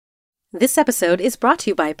This episode is brought to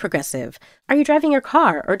you by Progressive. Are you driving your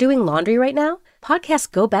car or doing laundry right now?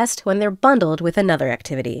 Podcasts go best when they're bundled with another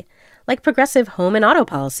activity. Like Progressive home and auto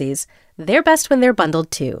policies, they're best when they're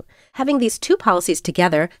bundled too. Having these two policies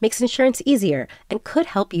together makes insurance easier and could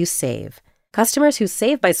help you save. Customers who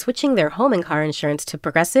save by switching their home and car insurance to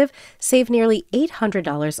Progressive save nearly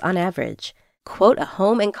 $800 on average. Quote a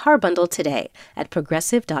home and car bundle today at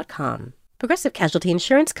Progressive.com. Progressive Casualty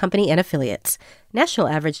Insurance Company and Affiliates. National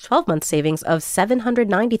average 12-month savings of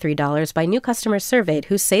 $793 by new customers surveyed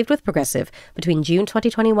who saved with Progressive between June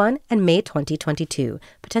 2021 and May 2022.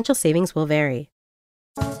 Potential savings will vary.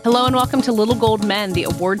 Hello and welcome to Little Gold Men, the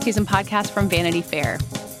award season podcast from Vanity Fair.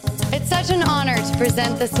 It's such an honor to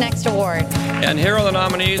present this next award. And here are the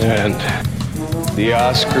nominees. And the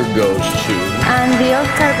Oscar goes to... And the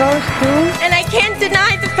Oscar goes to... And I can't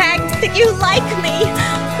deny the fact that you like me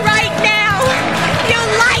right now. You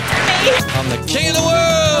like me. I'm the king of the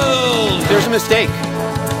world. There's a mistake.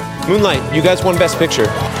 Moonlight, you guys won Best Picture.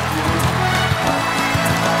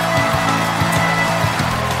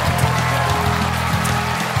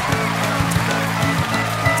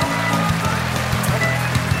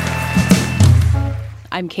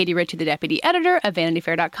 I'm Katie Ritchie, the deputy editor of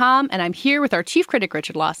VanityFair.com, and I'm here with our chief critic,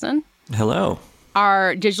 Richard Lawson. Hello.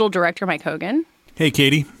 Our digital director, Mike Hogan. Hey,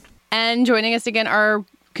 Katie. And joining us again, our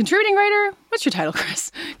contributing writer. What's your title,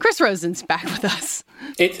 Chris? Chris Rosen's back with us.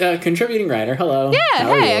 It's a contributing writer. Hello. Yeah,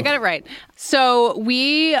 hey, I got it right. So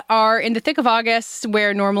we are in the thick of August,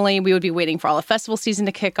 where normally we would be waiting for all of festival season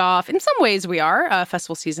to kick off. In some ways we are.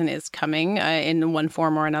 Festival season is coming in one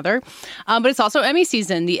form or another. But it's also Emmy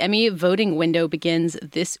season. The Emmy voting window begins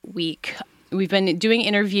this week. We've been doing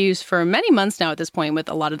interviews for many months now at this point with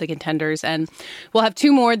a lot of the contenders, and we'll have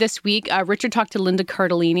two more this week. Richard talked to Linda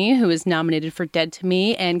Cardellini, who is nominated for Dead to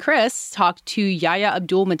Me, and Chris talked to Yahya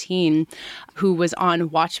Abdul-Mateen, who was on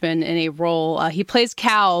Watchmen in a role. He plays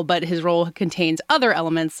Cal, but his role contains other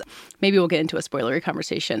elements. Maybe we'll get into a spoilery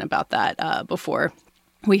conversation about that before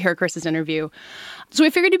we hear Chris's interview. So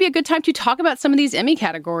we figured it'd be a good time to talk about some of these Emmy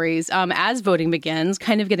categories as voting begins,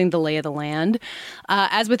 kind of getting the lay of the land.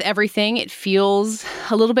 As with everything, it feels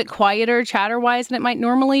a little bit quieter chatter-wise than it might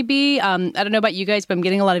normally be. I don't know about you guys, but I'm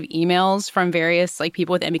getting a lot of emails from various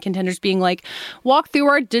people with Emmy contenders being like, walk through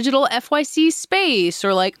our digital FYC space,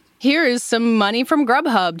 or like, here is some money from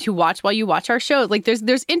Grubhub to watch while you watch our show. Like,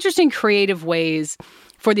 there's interesting creative ways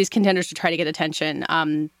for these contenders to try to get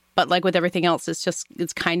attention. But like with everything else,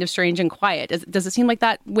 it's kind of strange and quiet. Does it seem like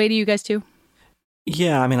that way to you guys too?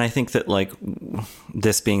 Yeah, I mean, I think that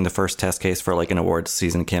this being the first test case for an awards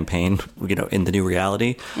season campaign, in the new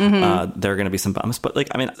reality, there are going to be some bumps. But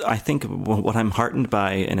I think what I'm heartened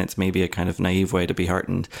by, and it's maybe a kind of naive way to be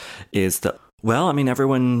heartened, is that,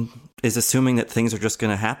 everyone is assuming that things are just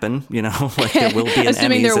going to happen, there will be an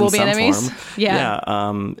assuming Emmys there will in be some an Emmys.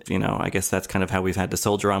 form. Yeah. I guess that's kind of how we've had to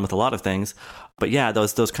soldier on with a lot of things. But yeah,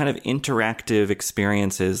 those kind of interactive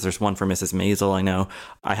experiences. There's one for Mrs. Maisel, I know.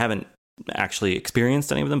 I haven't actually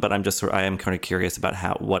experienced any of them, but I am kind of curious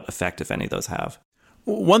about what effect, if any, those have.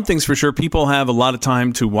 One thing's for sure, people have a lot of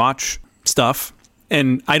time to watch stuff.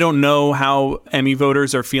 And I don't know how Emmy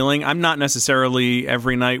voters are feeling. I'm not necessarily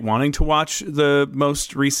every night wanting to watch the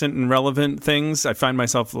most recent and relevant things. I find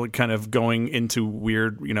myself kind of going into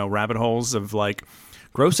weird, rabbit holes of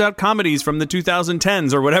gross out comedies from the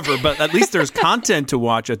 2010s or whatever. But at least there's content to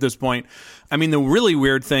watch at this point. I mean, the really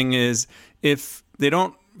weird thing is if they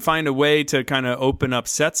don't find a way to kind of open up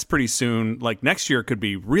sets pretty soon, next year could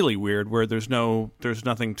be really weird where there's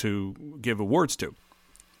nothing to give awards to.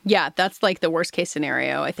 Yeah, that's the worst case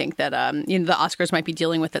scenario. I think that the Oscars might be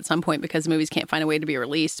dealing with at some point because movies can't find a way to be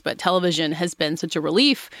released. But television has been such a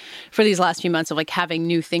relief for these last few months of having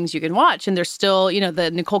new things you can watch. And there's still, the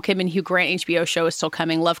Nicole Kidman, Hugh Grant HBO show is still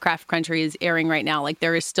coming. Lovecraft Country is airing right now.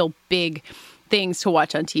 There is still big things to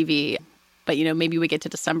watch on TV. But, maybe we get to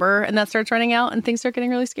December and that starts running out and things start getting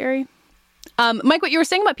really scary. Mike, what you were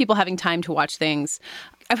saying about people having time to watch things,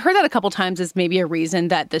 I've heard that a couple times as maybe a reason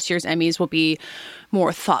that this year's Emmys will be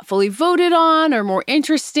more thoughtfully voted on or more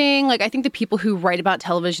interesting. I think the people who write about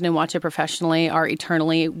television and watch it professionally are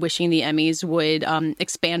eternally wishing the Emmys would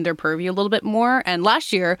expand their purview a little bit more. And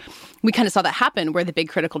last year, we kind of saw that happen where the big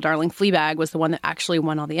critical darling Fleabag was the one that actually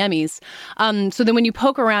won all the Emmys. So then when you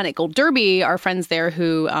poke around at Gold Derby, our friends there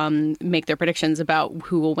who make their predictions about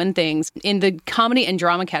who will win things, in the comedy and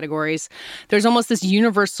drama categories, there's almost this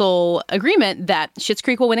universal agreement that Schitt's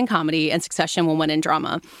Creek will win in comedy and Succession will win in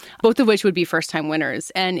drama, both of which would be first-time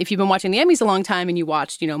winners. And if you've been watching the Emmys a long time and you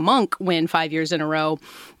watched, Monk win 5 years in a row,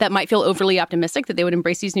 that might feel overly optimistic that they would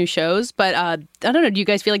embrace these new shows. But I don't know, do you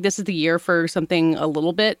guys feel like this is the year for something a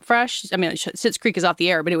little bit fresh? Smash. I mean, Schitt's Creek is off the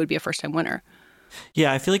air, but it would be a first-time winner.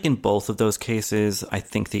 Yeah, I feel like in both of those cases, I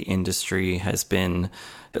think the industry has been,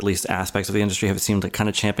 at least aspects of the industry have seemed like kind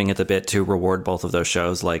of champing at the bit to reward both of those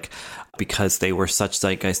shows, like because they were such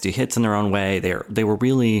zeitgeisty hits in their own way. They were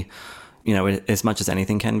really, as much as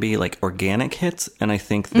anything can be, like organic hits. And I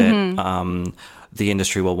think that the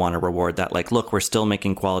industry will want to reward that. Like, look, we're still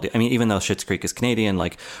making quality. I mean, even though Schitt's Creek is Canadian,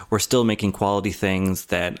 like we're still making quality things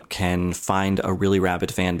that can find a really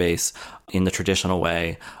rabid fan base in the traditional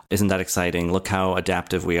way. Isn't that exciting? Look how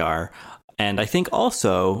adaptive we are. And I think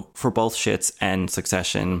also for both Schitt's and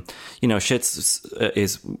Succession, Schitt's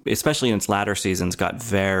is, especially in its latter seasons, got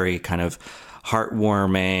very kind of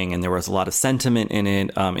heartwarming, and there was a lot of sentiment in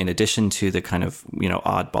it, in addition to the kind of,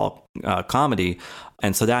 oddball comedy.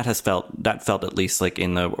 And so that felt at least like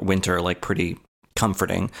in the winter, like pretty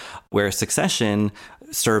comforting. Whereas Succession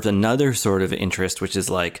served another sort of interest, which is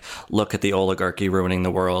like, look at the oligarchy ruining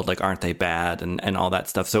the world, like, aren't they bad, and all that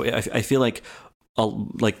stuff. So I feel like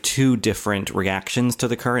two different reactions to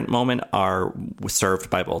the current moment are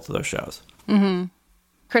served by both of those shows. Mm-hmm.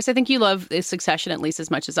 Chris, I think you love Succession at least as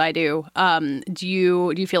much as I do. Do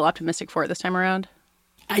you feel optimistic for it this time around?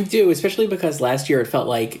 I do, especially because last year it felt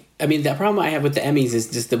like, I mean, the problem I have with the Emmys is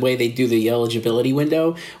just the way they do the eligibility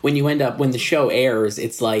window. When the show airs,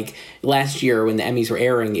 it's like last year when the Emmys were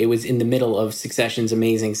airing, it was in the middle of Succession's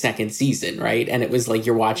amazing second season, right? And it was like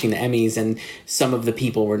you're watching the Emmys and some of the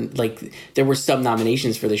people were like, there were some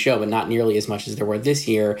nominations for the show, but not nearly as much as there were this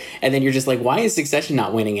year. And then you're just like, why is Succession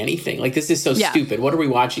not winning anything? Like, this is so stupid. What are we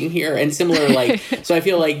watching here? And similar, like, so I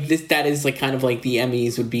feel like that is like kind of like the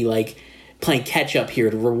Emmys would be like playing catch up here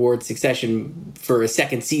to reward Succession for a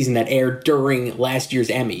second season that aired during last year's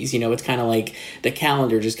Emmys. It's kind of like the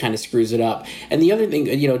calendar just kind of screws it up. And the other thing,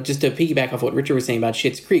 just to piggyback off what Richard was saying about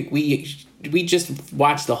Schitt's Creek, we just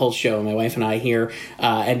watched the whole show, my wife and I here,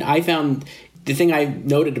 and I found the thing I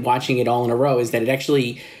noted watching it all in a row is that it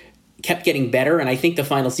actually kept getting better, and I think the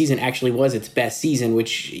final season actually was its best season,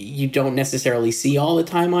 which you don't necessarily see all the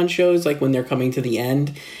time on shows, like when they're coming to the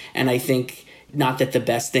end. And I think, not that the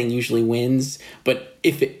best thing usually wins, but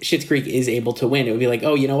if Schitt's Creek is able to win, it would be like,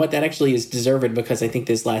 oh, you know what? That actually is deserved because I think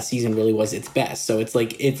this last season really was its best. So it's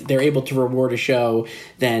like they're able to reward a show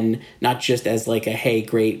then not just as like a, hey,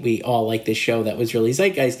 great, we all like this show that was really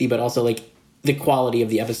zeitgeisty, but also like the quality of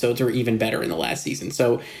the episodes were even better in the last season.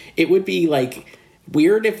 So it would be like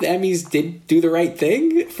weird if the Emmys did do the right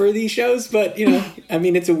thing for these shows, but I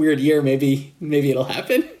mean, it's a weird year. Maybe it'll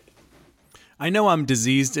happen. I know I'm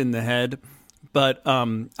diseased in the head, but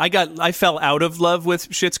I fell out of love with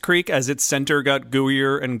Schitt's Creek as its center got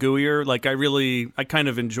gooier and gooier. Like I kind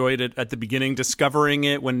of enjoyed it at the beginning, discovering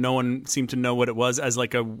it when no one seemed to know what it was, as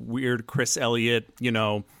like a weird Chris Elliott,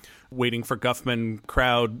 waiting for Guffman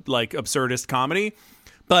crowd, like absurdist comedy.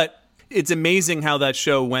 But it's amazing how that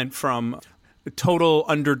show went from total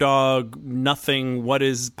underdog, nothing, what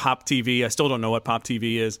is Pop TV? I still don't know what Pop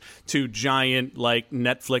TV is, to giant like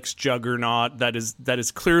Netflix juggernaut that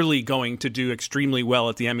is clearly going to do extremely well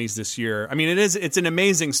at the Emmys this year. I mean, it's an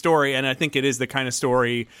amazing story, and I think it is the kind of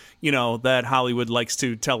story, that Hollywood likes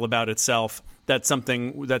to tell about itself. That's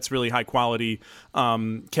something that's really high quality,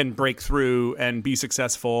 can break through and be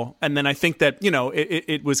successful. And then I think that,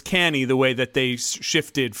 it was canny the way that they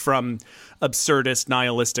shifted from absurdist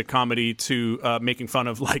nihilistic comedy to making fun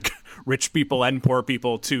of like rich people and poor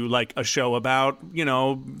people to like a show about,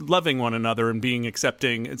 loving one another and being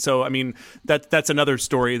accepting. And so, I mean, that's another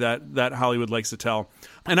story that Hollywood likes to tell.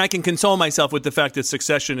 And I can console myself with the fact that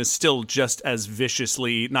Succession is still just as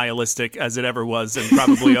viciously nihilistic as it ever was and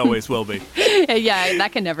probably always will be. Yeah,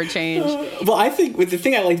 that can never change. Well, I think the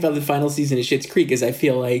thing I liked about the final season of Schitt's Creek is I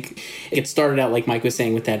feel like it started out, like Mike was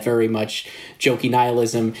saying, with that very much jokey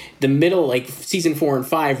nihilism. The middle, like season 4 and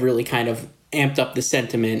 5, really kind of amped up the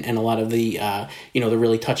sentiment and a lot of the, the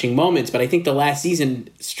really touching moments. But I think the last season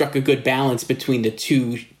struck a good balance between the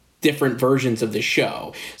two different versions of the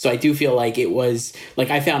show. So I do feel like it was,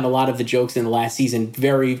 like, I found a lot of the jokes in the last season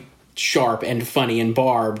very sharp and funny and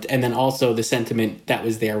barbed, and then also the sentiment that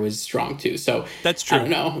was there was strong too. So that's true. I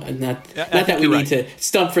don't know, not that we need to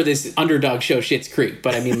stump for this underdog show Schitt's Creek,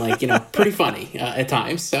 but I mean, like, pretty funny at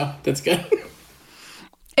times, so that's good.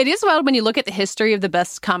 It is wild when you look at the history of the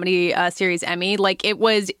Best Comedy Series Emmy. Like, it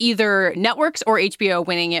was either networks or HBO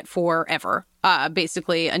winning it forever,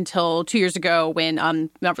 basically, until 2 years ago when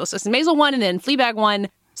Marvelous Mrs. Maisel won and then Fleabag won.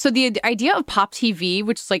 So the idea of Pop TV,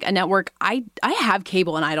 which is like a network, I have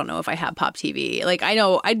cable and I don't know if I have Pop TV. Like, I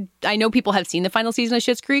know people have seen the final season of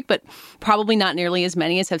Schitt's Creek, but probably not nearly as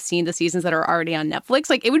many as have seen the seasons that are already on Netflix.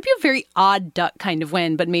 Like, it would be a very odd duck kind of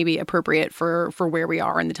win, but maybe appropriate for where we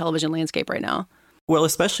are in the television landscape right now. Well,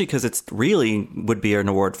 especially because it's really would be an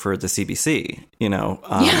award for the CBC,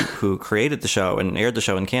 who created the show and aired the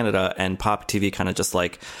show in Canada, and Pop TV kind of just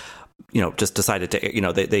just decided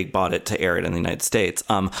to, they bought it to air it in the United States.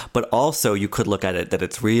 But also you could look at it that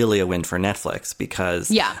it's really a win for Netflix, because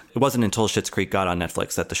it wasn't until Schitt's Creek got on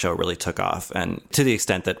Netflix that the show really took off. And to the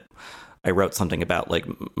extent that I wrote something about like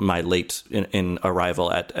my late in arrival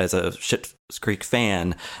as a Schitt's Creek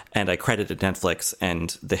fan, and I credited Netflix,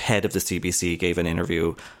 and the head of the CBC gave an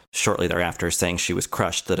interview shortly thereafter saying she was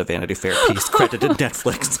crushed that a Vanity Fair piece credited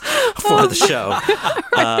Netflix for the show.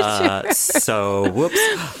 So, whoops.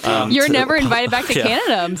 You're never invited back to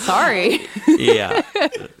Canada. I'm sorry. Yeah.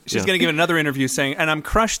 She's going to give another interview saying, and I'm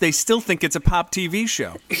crushed, they still think it's a Pop TV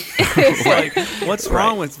show. It's like, what's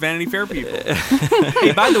wrong with Vanity Fair people?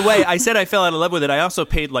 Hey, by the way, I said I fell out of love with it. I also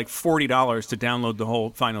paid like $40 to download the whole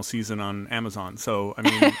final season on Amazon. So, I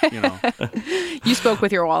mean, You spoke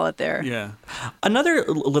with your wallet there. Yeah. Another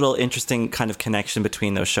little interesting kind of connection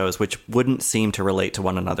between those shows, which wouldn't seem to relate to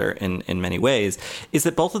one another in many ways, is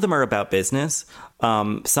that both of them are about business.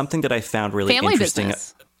 Something that I found really Family interesting.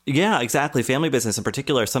 Business. Yeah, exactly. Family Business in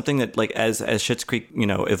particular, something that like as Schitt's Creek,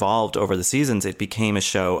 evolved over the seasons, it became a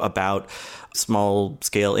show about small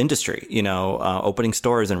scale industry, opening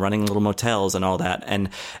stores and running little motels and all that. And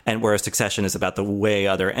whereas Succession is about the way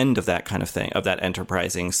other end of that kind of thing, of that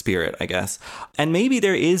enterprising spirit, I guess. And maybe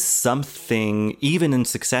there is something even in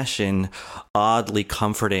Succession oddly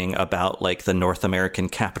comforting about like the North American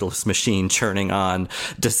capitalist machine churning on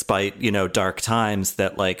despite, dark times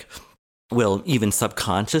that like will even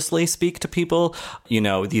subconsciously speak to people.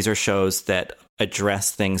 These are shows that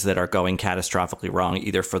address things that are going catastrophically wrong,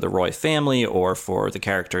 either for the Roy family or for the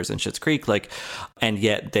characters in Schitt's Creek. And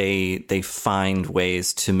yet they find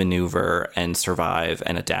ways to maneuver and survive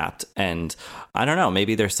and adapt. And I don't know,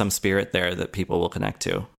 maybe there's some spirit there that people will connect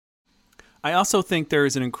to. I also think there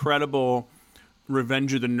is an incredible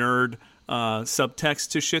Revenge of the Nerd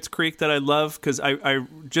subtext to Schitt's Creek that I love, because I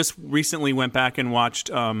just recently went back and watched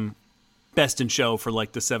Best in Show for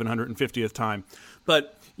like the 750th time.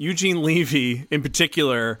 But Eugene Levy, in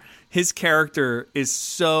particular, his character is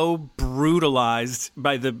so brutalized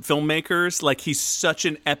by the filmmakers. Like, he's such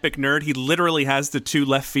an epic nerd. He literally has the two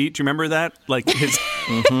left feet. Do you remember that? Like, his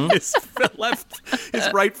his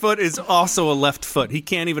right foot is also a left foot. He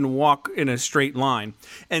can't even walk in a straight line.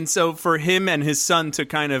 And so for him and his son to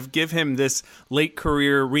kind of give him this late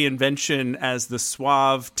career reinvention as the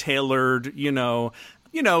suave, tailored,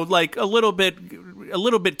 like a little bit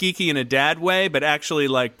geeky in a dad way, but actually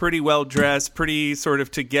like pretty well dressed, pretty sort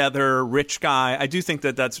of together, rich guy. I do think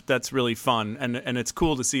that that's really fun, and it's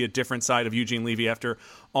cool to see a different side of Eugene Levy after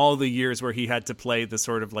all the years where he had to play the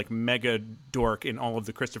sort of like mega dork in all of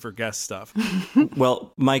the Christopher Guest stuff.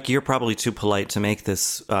 Well, Mike, you're probably too polite to make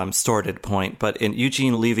this sordid point, but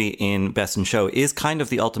Eugene Levy in Best in Show is kind of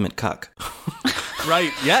the ultimate cuck.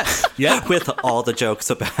 Right. Yes. Yeah. With all the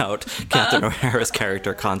jokes about Catherine O'Hara's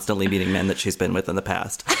character constantly meeting men that she's been with in the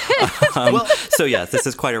past. So yes, this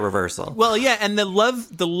is quite a reversal. Well, yeah, and the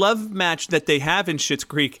love match that they have in Schitt's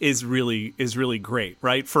Creek is really great,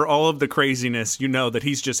 right? For all of the craziness, that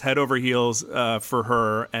he's just head over heels for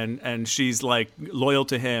her, and she's like loyal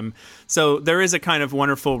to him. So there is a kind of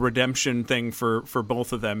wonderful redemption thing for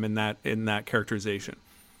both of them in that characterization.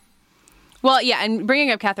 Well, yeah, and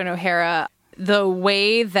bringing up Catherine O'Hara, the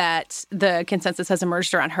way that the consensus has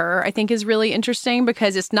emerged around her, I think, is really interesting,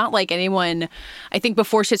 because it's not like anyone, I think,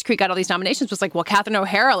 before Schitt's Creek got all these nominations was like, well, Catherine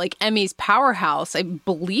O'Hara, like Emmy's powerhouse. I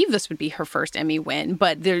believe this would be her first Emmy win.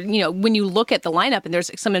 But there, when you look at the lineup, and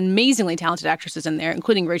there's some amazingly talented actresses in there,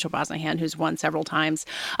 including Rachel Brosnahan, who's won several times,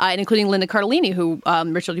 and including Linda Cardellini, who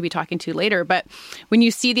Richard will be talking to later. But when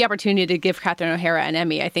you see the opportunity to give Catherine O'Hara an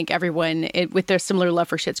Emmy, I think everyone with their similar love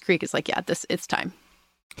for Schitt's Creek is like, yeah, it's time.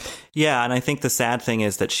 Yeah, and I think the sad thing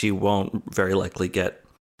is that she won't very likely get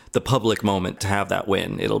the public moment to have that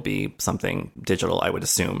win. It'll be something digital, I would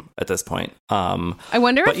assume, at this point. I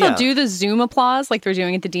wonder if they'll do the Zoom applause like they're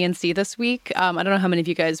doing at the DNC this week. I don't know how many of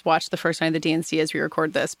you guys watched the first night of the DNC as we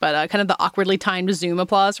record this, but kind of the awkwardly timed Zoom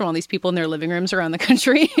applause from all these people in their living rooms around the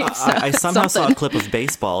country. I somehow saw a clip of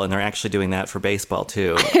baseball, and they're actually doing that for baseball,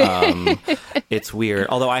 too. It's weird.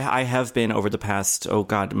 Although I have been, over the past,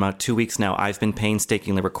 about 2 weeks now, I've been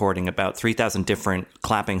painstakingly recording about 3,000 different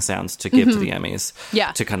clapping sounds to give to the Emmys.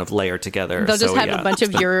 Yeah. To kind of layer together. They'll just have a bunch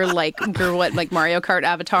of your Mario Kart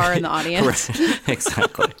avatar in the audience. Right.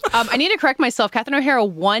 Exactly. I need to correct myself. Catherine O'Hara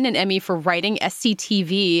won an Emmy for writing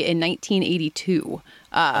SCTV in 1982.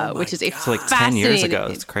 Which is so like 10 years ago.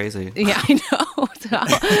 It's crazy. Yeah, I know.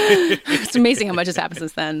 It's amazing how much has happened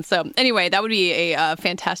since then. So anyway, that would be a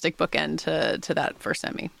fantastic bookend to that first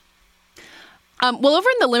Emmy. Well, over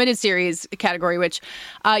in the limited series category, which,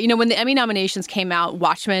 when the Emmy nominations came out,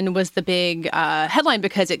 Watchmen was the big headline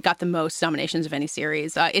because it got the most nominations of any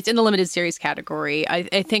series. It's in the limited series category.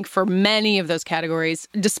 I think for many of those categories,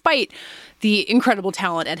 despite the incredible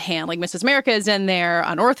talent at hand, like Mrs. America is in there,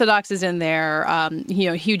 Unorthodox is in there,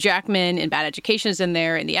 Hugh Jackman in Bad Education is in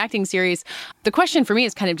there, in the acting series. The question for me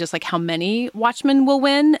is kind of just like how many Watchmen will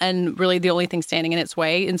win, and really the only thing standing in its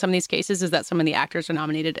way in some of these cases is that some of the actors are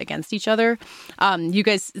nominated against each other. You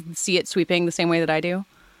guys see it sweeping the same way that I do?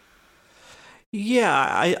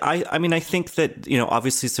 Yeah, I mean, I think that,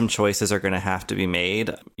 obviously some choices are going to have to be made.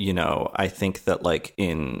 I think that like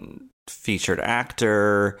in featured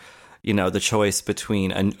actor, the choice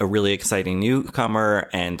between a really exciting newcomer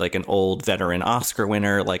and like an old veteran Oscar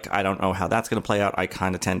winner, like I don't know how that's going to play out. I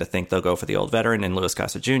kind of tend to think they'll go for the old veteran and Louis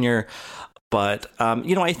Gossett Jr. But,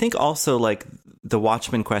 I think also like the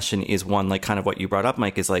Watchmen question is one, like kind of what you brought up,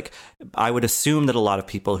 Mike, is like, I would assume that a lot of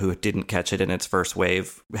people who didn't catch it in its first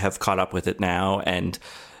wave have caught up with it now and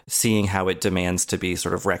seeing how it demands to be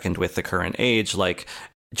sort of reckoned with the current age, like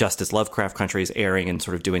just as Lovecraft Country is airing and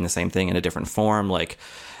sort of doing the same thing in a different form. Like,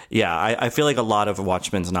 yeah, I feel like a lot of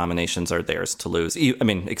Watchmen's nominations are theirs to lose. I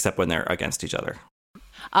mean, except when they're against each other.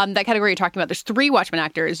 That category you're talking about, there's 3 Watchmen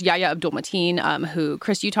actors, Yahya Abdul-Mateen, who,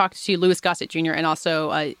 Chris, you talked to, Louis Gossett Jr., and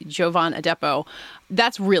also Jovan Adepo.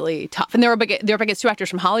 That's really tough. And they're up against 2 actors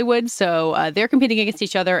from Hollywood, so they're competing against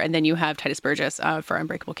each other. And then you have Titus Burgess for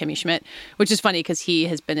Unbreakable Kimmy Schmidt, which is funny because he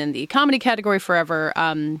has been in the comedy category forever.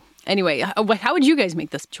 Anyway, how would you guys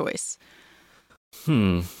make this choice?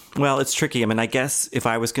 Well, it's tricky. I mean, I guess if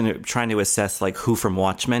I was trying to assess like who from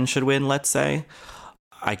Watchmen should win, let's say,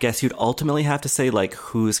 I guess you'd ultimately have to say like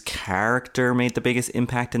whose character made the biggest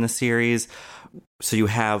impact in the series. So you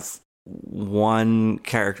have one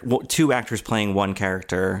character, 2 actors playing one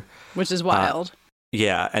character, which is wild.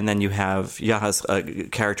 Yeah, and then you have Yahya's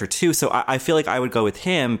character too. So I feel like I would go with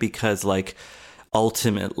him because like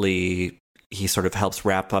ultimately he sort of helps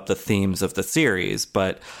wrap up the themes of the series,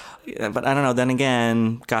 but I don't know. Then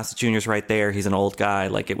again, Gossett Jr.'s right there. He's an old guy.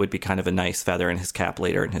 Like, it would be kind of a nice feather in his cap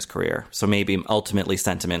later in his career. So maybe ultimately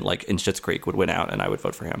sentiment, like in Schitt's Creek, would win out, and I would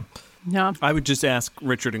vote for him. No, I would just ask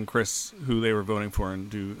Richard and Chris who they were voting for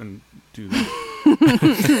and do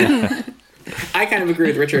that. I kind of agree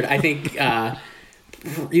with Richard. I think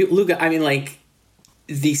Luga. I mean, like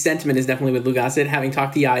the sentiment is definitely with Lou Gossett. Having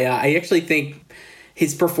talked to Yahya, I actually think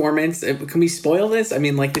his performance, can we spoil this? I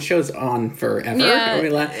mean, like, the show's on forever.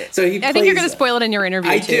 Yeah. So I think you're going to spoil it in your interview,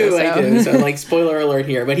 I do. So, like, spoiler alert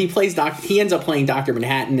here. But he ends up playing Dr.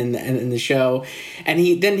 Manhattan in the show. And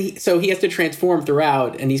he has to transform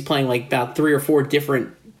throughout, and he's playing, like, about 3 or 4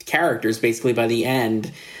 different characters, basically, by the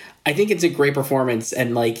end. I think it's a great performance,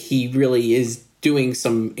 and, like, he really is doing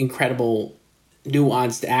some incredible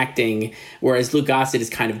nuanced acting, whereas Lou Gossett is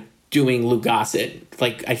kind of doing Lou Gossett,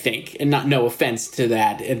 like, I think, and no offense to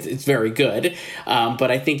that, it's very good, but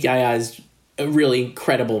I think Yahya is a really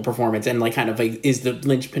incredible performance and like kind of like is the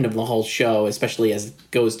linchpin of the whole show, especially as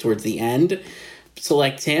it goes towards the end.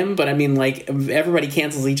 Select him, but I mean, like, everybody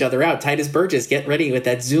cancels each other out. Titus Burgess, get ready with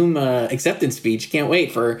that Zoom acceptance speech. Can't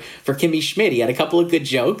wait for Kimmy Schmidt. He had a couple of good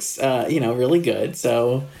jokes, really good.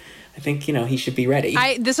 So I think, he should be ready.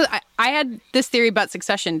 I had this theory about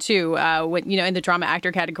Succession, too, when, in the drama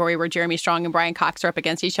actor category where Jeremy Strong and Brian Cox are up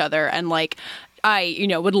against each other. And, like, I,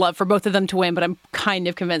 would love for both of them to win, but I'm kind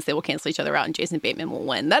of convinced they will cancel each other out and Jason Bateman will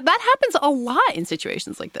win. That happens a lot in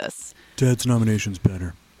situations like this. Dad's nomination's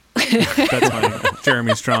better. That's my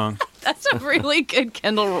Jeremy Strong. That's a really good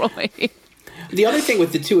Kendall Roy. The other thing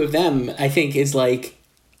with the two of them, I think, is, like,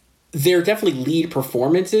 they're definitely lead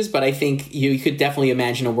performances, but I think you could definitely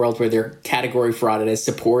imagine a world where they're category frauded as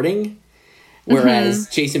supporting, whereas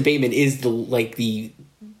Jason Bateman is the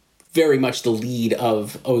very much the lead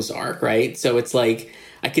of Ozark, right? So it's like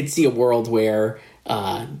I could see a world where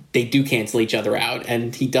they do cancel each other out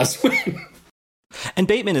and he does win. And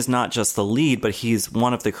Bateman is not just the lead, but he's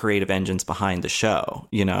one of the creative engines behind the show,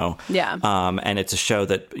 Yeah. And it's a show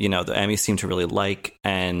that, the Emmys seem to really like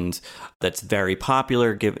and that's very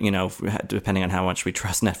popular, depending on how much we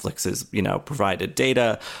trust Netflix's, provided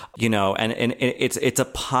data, and it's a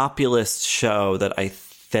populist show that I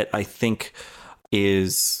think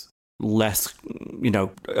is less,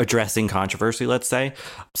 addressing controversy, let's say.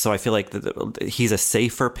 So I feel like he's a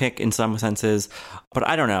safer pick in some senses. But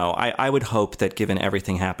I don't know. I would hope that given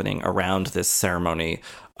everything happening around this ceremony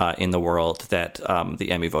in the world, that the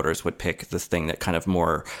Emmy voters would pick this thing that kind of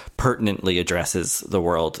more pertinently addresses the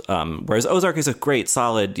world. Whereas Ozark is a great,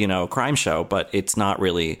 solid, crime show, but it's not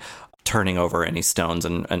really turning over any stones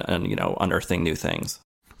and unearthing new things.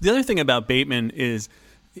 The other thing about Bateman is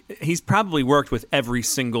he's probably worked with every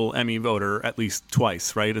single Emmy voter at least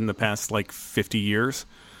twice, right, in the past, 50 years.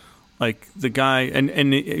 Like, the guy,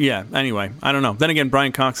 and yeah, anyway, I don't know. Then again,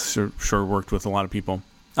 Brian Cox sure worked with a lot of people.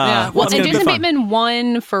 And Jason Bateman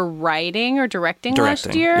won for writing or directing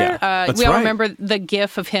last year. Yeah. We all remember the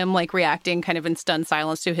gif of him reacting kind of in stunned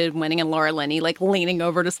silence to him winning, and Laura Linney leaning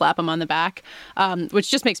over to slap him on the back, which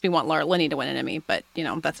just makes me want Laura Linney to win an Emmy. But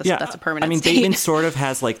that's a permanent. state. Bateman sort of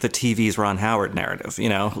has the TV's Ron Howard narrative.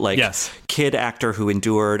 Yes. Kid actor who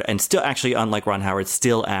endured and still actually, unlike Ron Howard,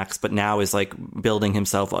 still acts, but now is building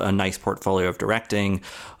himself a nice portfolio of directing.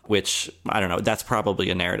 Which, I don't know, that's probably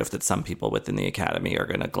a narrative that some people within the Academy are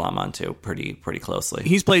going to glom onto pretty closely.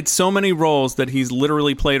 He's played so many roles that he's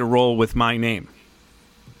literally played a role with my name.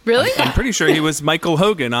 Really? I'm pretty sure he was Michael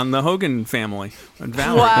Hogan on the Hogan Family. And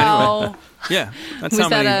Valerie. Wow. Anyway, yeah, that's how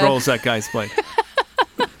many roles that guy's played.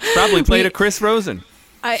 Probably played a Chris Rosen.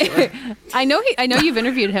 I know you've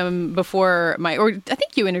interviewed him before, or I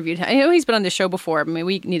think you interviewed him. I know he's been on the show before. I mean,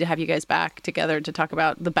 we need to have you guys back together to talk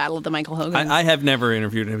about the Battle of the Michael Hogan. I have never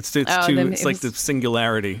interviewed him. It's the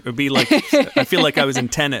singularity. It would be like I feel like I was in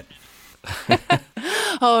Tenet.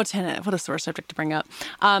 Oh, Tenet. What a sore subject to bring up.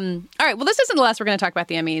 All right. Well, this isn't the last we're going to talk about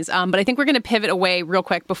the Emmys, but I think we're going to pivot away real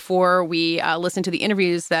quick before we listen to the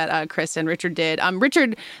interviews that Chris and Richard did.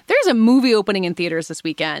 Richard, there's a movie opening in theaters this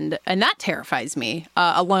weekend, and that terrifies me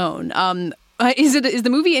alone. Is the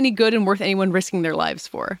movie any good and worth anyone risking their lives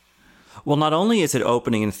for? Well, not only is it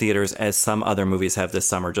opening in theaters as some other movies have this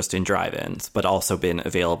summer just in drive-ins, but also been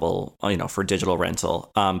available, for digital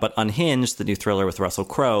rental. But Unhinged, the new thriller with Russell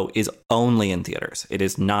Crowe, is only in theaters. It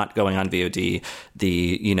is not going on VOD.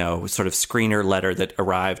 The, sort of screener letter that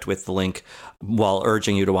arrived with the link while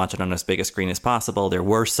urging you to watch it on as big a screen as possible. There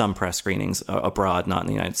were some press screenings abroad, not in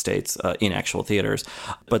the United States, in actual theaters.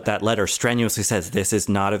 But that letter strenuously says this is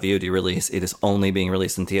not a VOD release. It is only being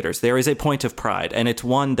released in theaters. There is a point of pride, and it's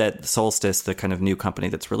one that Solstice, the kind of new company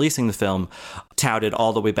that's releasing the film, touted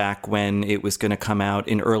all the way back when it was going to come out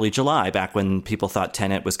in early July, back when people thought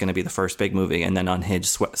Tenet was going to be the first big movie, and then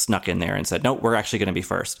Unhinged snuck in there and said, no, we're actually going to be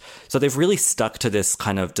first. So they've really stuck to this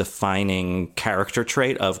kind of defining character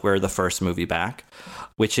trait of we're the first movie back,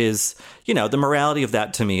 which is, the morality of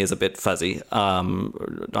that to me is a bit fuzzy,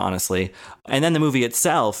 honestly. And then the movie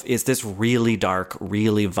itself is this really dark,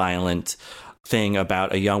 really violent thing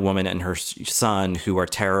about a young woman and her son who are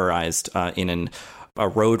terrorized in a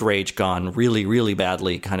road rage gone really, really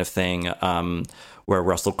badly kind of thing, where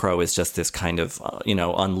Russell Crowe is just this kind of,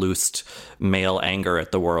 unloosed male anger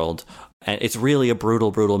at the world. And it's really a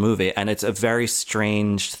brutal, brutal movie. And it's a very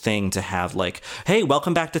strange thing to have hey,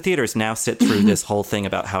 welcome back to theaters. Now sit through this whole thing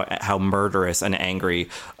about how murderous and angry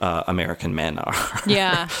American men are.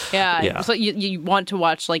 Yeah. So you want to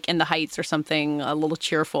watch In the Heights or something a little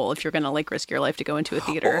cheerful if you're going to risk your life to go into a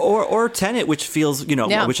theater. Or Tenet, which feels,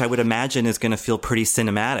 which I would imagine is going to feel pretty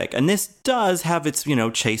cinematic. And this does have its,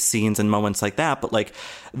 chase scenes and moments like that. But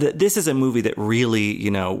this is a movie that really,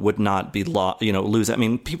 would not be, lose. I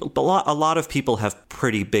mean, a lot of people have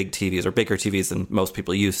pretty big TVs or bigger TVs than most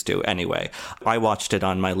people used to anyway. I watched it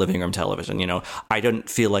on my living room television. I didn't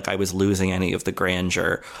feel like I was losing any of the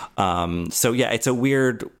grandeur. So yeah, it's a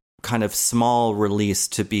weird kind of small release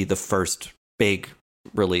to be the first big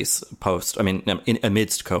release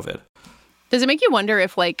amidst COVID. Does it make you wonder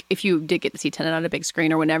if you did get to see Tenet on a big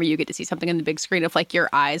screen, or whenever you get to see something on the big screen, if your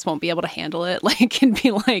eyes won't be able to handle it, and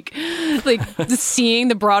be seeing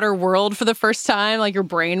the broader world for the first time, your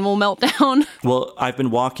brain will melt down? Well, I've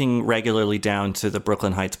been walking regularly down to the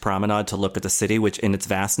Brooklyn Heights Promenade to look at the city, which in its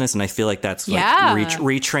vastness, and I feel like that's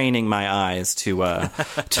retraining my eyes to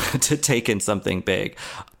take in something big.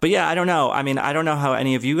 But yeah, I don't know. I mean, I don't know how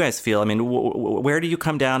any of you guys feel. I mean, where do you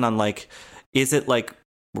come down on is it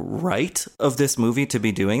right of this movie to be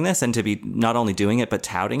doing this and to be not only doing it but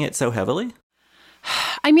touting it so heavily?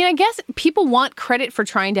 I mean, I guess people want credit for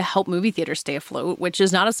trying to help movie theaters stay afloat, which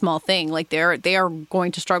is not a small thing. They are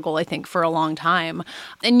going to struggle, I think, for a long time.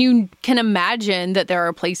 And you can imagine that there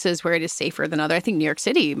are places where it is safer than others. I think New York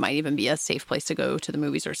City might even be a safe place to go to the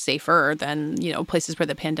movies, or safer than, places where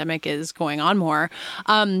the pandemic is going on more.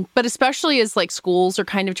 But especially as schools are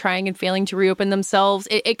kind of trying and failing to reopen themselves,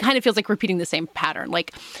 it kind of feels like repeating the same pattern.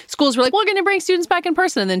 Schools were we're going to bring students back in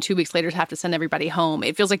person, and then 2 weeks later have to send everybody home.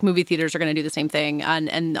 It feels like movie theaters are going to do the same thing.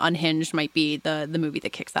 And Unhinged might be the movie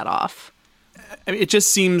that kicks that off. I mean, it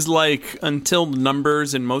just seems like until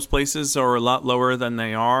numbers in most places are a lot lower than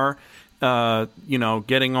they are,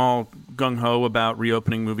 getting all gung-ho about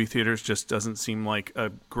reopening movie theaters just doesn't seem like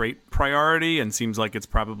a great priority, and seems like it's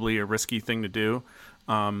probably a risky thing to do.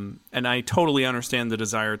 And I totally understand the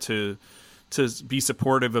desire to to be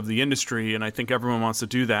supportive of the industry, and I think everyone wants to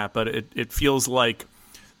do that, but it feels like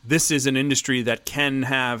this is an industry that can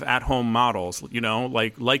have at-home models,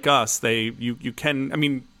 like us. You can, I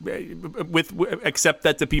mean, except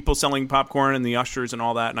that the people selling popcorn and the ushers and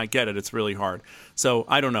all that, and I get it, it's really hard. So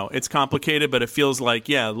I don't know, it's complicated, but it feels like,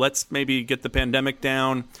 let's maybe get the pandemic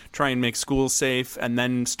down, try and make schools safe, and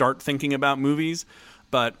then start thinking about movies.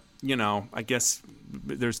 But, I guess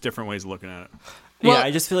there's different ways of looking at it. Well,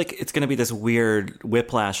 I just feel like it's going to be this weird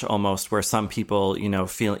whiplash almost where some people,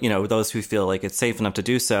 feel, those who feel like it's safe enough to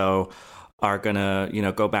do so are going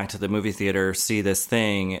to, go back to the movie theater, see this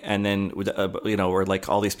thing, and then, where like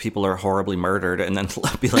all these people are horribly murdered, and then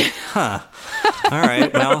be like, all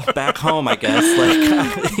right, well, back home, I guess.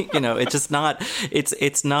 Like, it's just not,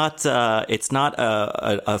 it's not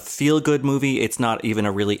a feel-good movie. It's not even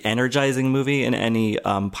a really energizing movie in any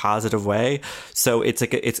positive way. So it's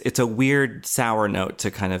like, it's a weird sour note to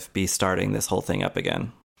kind of be starting this whole thing up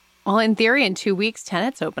again. Well, in theory, in 2 weeks,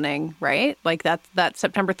 Tenet's opening, right? Like that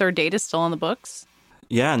September 3rd date is still on the books.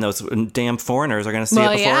 Yeah, and those damn foreigners are going to see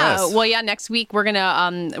it before us. Well, yeah. Next week we're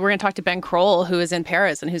gonna talk to Ben Kroll, who is in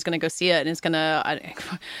Paris and who's going to go see it, and is gonna.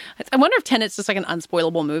 I wonder if Tenet's just like an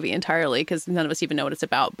unspoilable movie entirely, because none of us even know what it's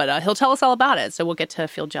about. But he'll tell us all about it, so we'll get to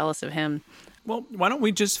feel jealous of him. Well, why don't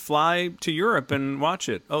we just fly to Europe and watch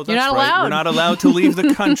it? Oh, that's You're not right. allowed. We're not allowed to leave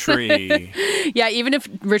the country. Yeah, even if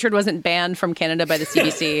Richard wasn't banned from Canada by the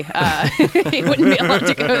CBC, he wouldn't be allowed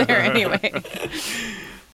to go there anyway.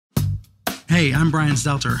 Hey, I'm Brian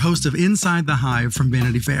Stelter, host of Inside the Hive from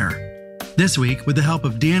Vanity Fair. This week, with the help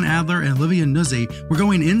of Dan Adler and Olivia Nuzzi, we're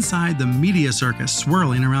going inside the media circus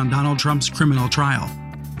swirling around Donald Trump's criminal trial.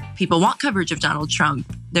 People want coverage of Donald Trump.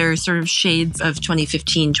 There are sort of shades of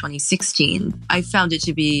 2015, 2016. I found it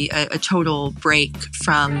to be a total break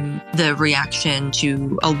from the reaction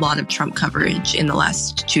to a lot of Trump coverage in the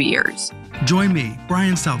last 2 years. Join me,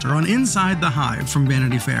 Brian Stelter, on Inside the Hive from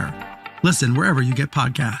Vanity Fair. Listen wherever you get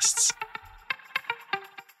podcasts.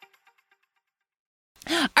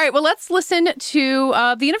 All right, well, let's listen to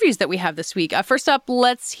the interviews that we have this week. First up,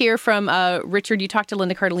 let's hear from Richard. You talked to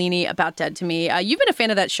Linda Cardellini about Dead to Me. You've been a fan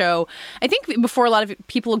of that show, I think, before a lot of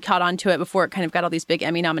people caught on to it, before it kind of got all these big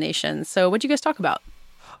Emmy nominations. So what'd you guys talk about?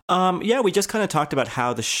 We just kind of talked about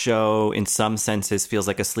how the show, in some senses, feels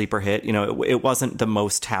like a sleeper hit. It wasn't the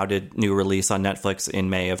most touted new release on Netflix in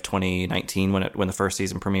May of 2019 when the first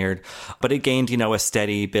season premiered, but it gained, a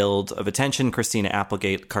steady build of attention. Christina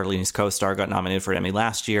Applegate, Cardellini's co-star, got nominated for an Emmy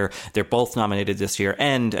last year. They're both nominated this year,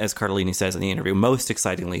 and as Cardellini says in the interview, most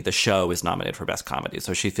excitingly, the show is nominated for Best Comedy.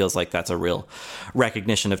 So she feels like that's a real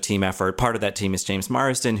recognition of team effort. Part of that team is James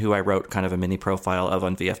Marsden, who I wrote kind of a mini profile of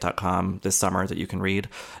on VF.com this summer that you can read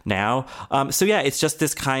now. It's just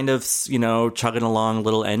this kind of, chugging along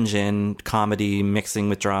little engine comedy mixing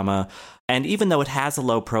with drama. And even though it has a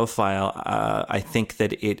low profile, I think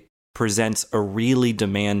that it presents a really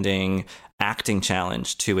demanding acting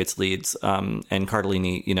challenge to its leads. And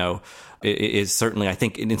Cardellini, is certainly, I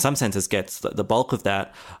think, in some senses gets the bulk of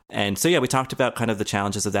that. And so, we talked about kind of the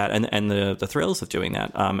challenges of that and the thrills of doing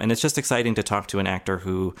that. And it's just exciting to talk to an actor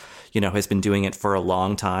who, has been doing it for a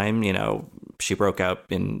long time. She broke out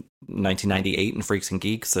in 1998 in Freaks and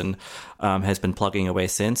Geeks and has been plugging away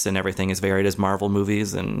since. And everything as varied as Marvel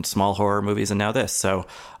movies and small horror movies and now this. So,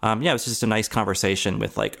 it was just a nice conversation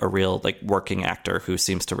with like a real working actor who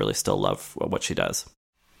seems to really still love what she does.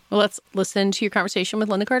 Well, let's listen to your conversation with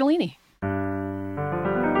Linda Cardellini.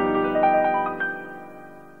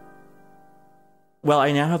 Well,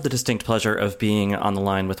 I now have the distinct pleasure of being on the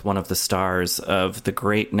line with one of the stars of the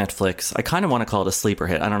great Netflix. I kind of want to call it a sleeper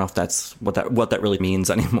hit. I don't know if that's what that really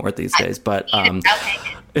means anymore these days. But Linda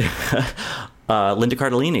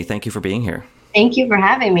Cardellini, thank you for being here. Thank you for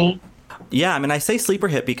having me. Yeah, I mean, I say sleeper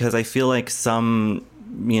hit because I feel like some,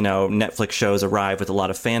 Netflix shows arrive with a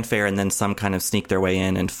lot of fanfare and then some kind of sneak their way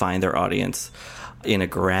in and find their audience in a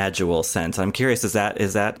gradual sense. I'm curious, is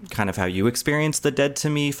that kind of how you experience the Dead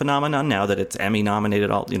to Me phenomenon now that it's Emmy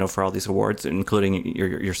nominated for all these awards, including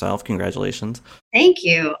yourself? Congratulations. Thank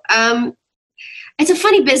you. It's a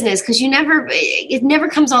funny business because it never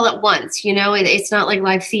comes all at once. It's not like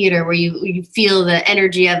live theater where you feel the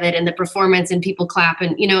energy of it and the performance and people clap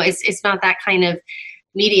and, it's not that kind of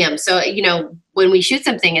medium. So, when we shoot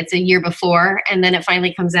something, it's a year before and then it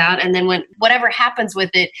finally comes out. And then when whatever happens with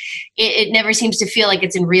it, it never seems to feel like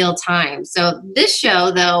it's in real time. So this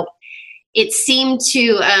show, though, it seemed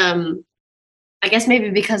to, I guess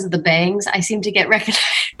maybe because of the bangs, I seem to get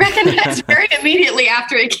recognized very immediately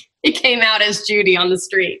after it came out as Judy on the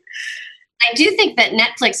street. I do think that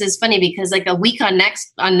Netflix is funny because like a week on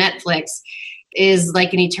Netflix is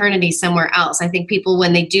like an eternity somewhere else. I think people,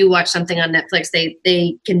 when they do watch something on Netflix,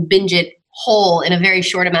 they can binge it whole in a very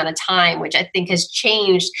short amount of time, which I think has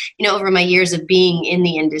changed, over my years of being in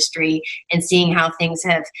the industry and seeing how things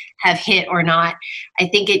have hit or not. I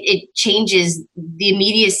think it changes the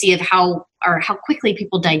immediacy of how quickly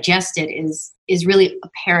people digest it is really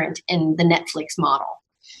apparent in the Netflix model.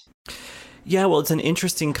 Yeah, well, it's an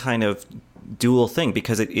interesting kind of dual thing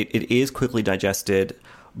because it is quickly digested,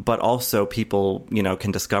 but also people,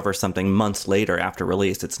 can discover something months later after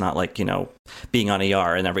release. It's not like, being on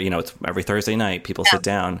ER and it's every Thursday night people sit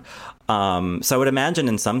down. So I would imagine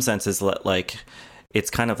in some senses like it's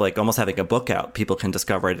kind of like almost having a book out. People can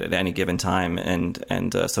discover it at any given time.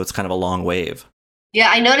 And so it's kind of a long wave. Yeah,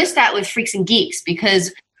 I noticed that with Freaks and Geeks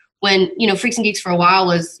because when, Freaks and Geeks for a while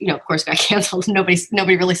was, of course got canceled.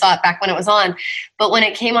 Nobody really saw it back when it was on. But when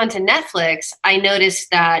it came onto Netflix, I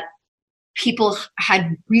noticed that people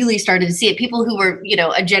had really started to see it. People who were,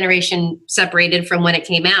 a generation separated from when it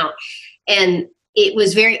came out. And it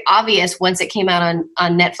was very obvious once it came out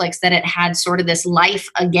on Netflix that it had sort of this life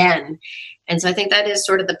again. And so I think that is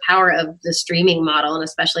sort of the power of the streaming model, and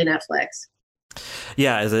especially Netflix.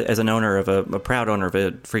 Yeah, as a proud owner of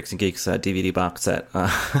a Freaks and Geeks DVD box set,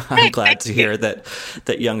 I'm glad to hear that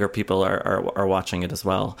younger people are watching it as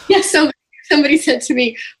well. Yeah, so somebody said to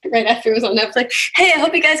me right after it was on Netflix, "Hey, I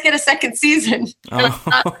hope you guys get a second season."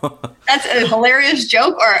 That's a hilarious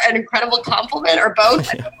joke or an incredible compliment or both.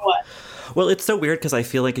 I don't know what. Well, it's so weird because I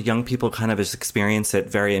feel like young people kind of just experience it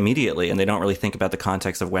very immediately and they don't really think about the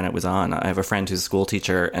context of when it was on. I have a friend who's a school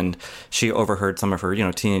teacher and she overheard some of her,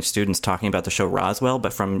 teenage students talking about the show Roswell,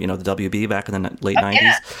 but from, the WB back in the late 90s.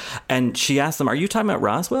 Yeah. And she asked them, "Are you talking about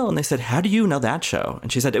Roswell?" And they said, "How do you know that show?" And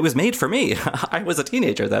she said, "It was made for me. I was a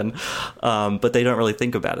teenager then." But they don't really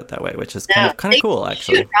think about it that way, which is kind of cool,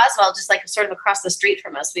 actually. Roswell, just like sort of across the street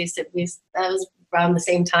from us. That was around the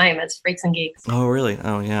same time as Freaks and Geeks. Oh, really?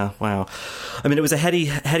 Oh, yeah. Wow. I mean, it was a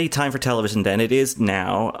heady time for television then. It is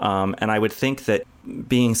now. And I would think that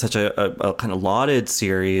being such a kind of lauded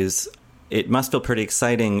series, it must feel pretty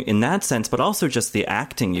exciting in that sense, but also just the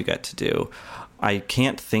acting you get to do. I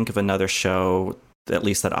can't think of another show, at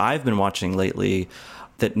least that I've been watching lately,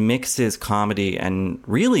 that mixes comedy and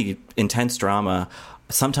really intense drama,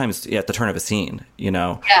 sometimes at the turn of a scene,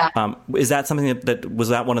 Yeah. Is that something that was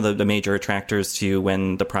that one of the major attractors to you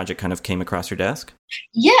when the project kind of came across your desk?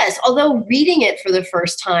 Yes. Although reading it for the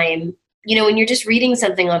first time, when you're just reading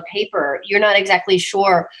something on paper, you're not exactly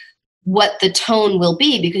sure what the tone will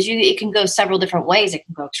be because it can go several different ways. It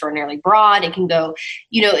can go extraordinarily broad. It can go,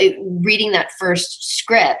 reading that first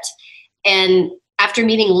script. And after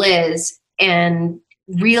meeting Liz and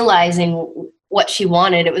realizing what she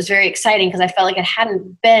wanted, it was very exciting because I felt like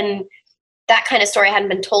that kind of story hadn't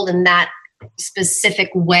been told in that specific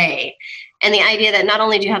way. And the idea that not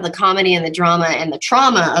only do you have the comedy and the drama and the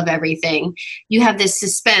trauma of everything, you have this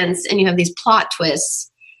suspense and you have these plot twists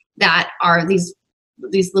that are these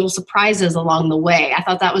little surprises along the way. I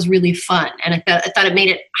thought that was really fun. And I thought it made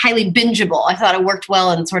it highly bingeable. I thought it worked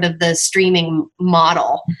well in sort of the streaming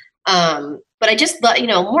model. But I just thought,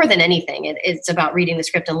 more than anything, it's about reading the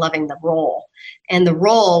script and loving the role. And the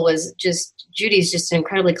role was Judy's just an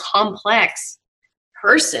incredibly complex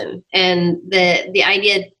person. And the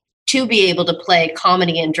idea to be able to play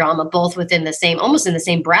comedy and drama both within almost in the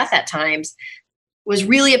same breath at times was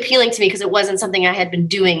really appealing to me because it wasn't something I had been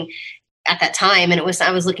doing at that time. And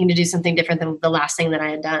I was looking to do something different than the last thing that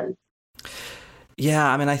I had done. Yeah,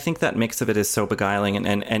 I mean, I think that mix of it is so beguiling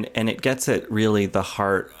and it gets at really the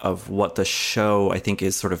heart of what the show, I think,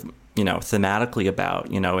 is sort of, thematically about.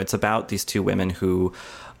 It's about these two women who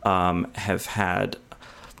have had,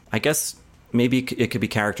 I guess, maybe it could be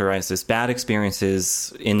characterized as bad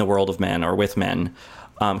experiences in the world of men or with men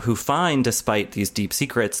who find, despite these deep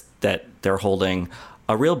secrets that they're holding,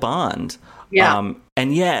 a real bond. Yeah.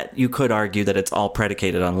 And yet you could argue that it's all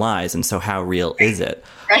predicated on lies. And so how real is it?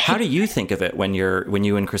 Right. How do you think of it when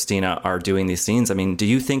you and Christina are doing these scenes? I mean, do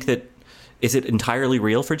you think is it entirely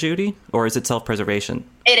real for Judy or is it self-preservation?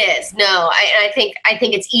 It is. No, I think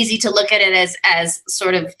it's easy to look at it as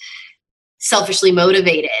sort of selfishly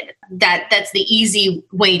motivated. That's the easy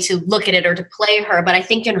way to look at it or to play her. But I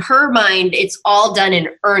think in her mind, it's all done in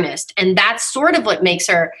earnest. And that's sort of what makes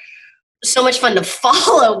her so much fun to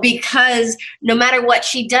follow because no matter what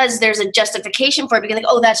she does, there's a justification for it. Because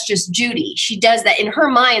that's just Judy. She does that. In her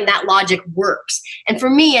mind, that logic works. And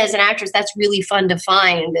for me as an actress, that's really fun to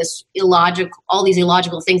find all these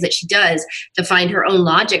illogical things that she does to find her own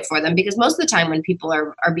logic for them. Because most of the time when people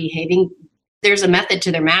are behaving, there's a method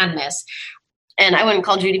to their madness. And I wouldn't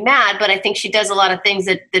call Judy mad, but I think she does a lot of things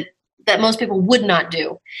that that most people would not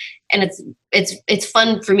do. And it's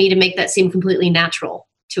fun for me to make that seem completely natural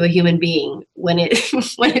to a human being when it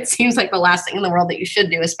when it seems like the last thing in the world that you should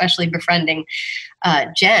do, especially befriending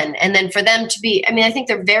Jen. And then for them to be, I mean, I think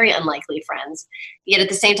they're very unlikely friends. Yet at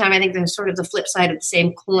the same time, I think they're sort of the flip side of the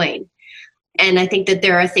same coin. And I think that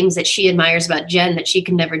there are things that she admires about Jen that she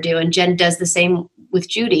can never do. And Jen does the same with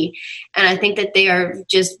Judy. And I think that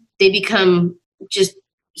they become just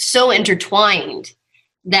so intertwined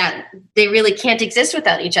that they really can't exist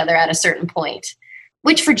without each other at a certain point.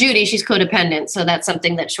 Which for Judy, she's codependent. So that's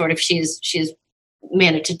something that sort of she's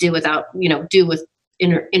managed to do without, do with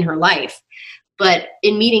in her life. But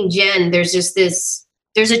in meeting Jen, there's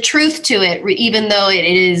a truth to it, even though it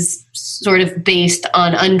is sort of based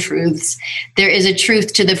on untruths. There is a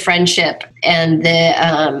truth to the friendship and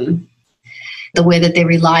the way that they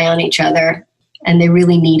rely on each other and they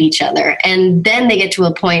really need each other. And then they get to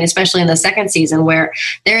a point, especially in the second season, where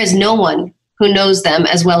there is no one who knows them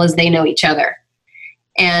as well as they know each other.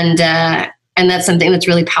 And that's something that's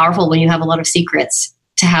really powerful when you have a lot of secrets,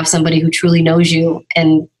 to have somebody who truly knows you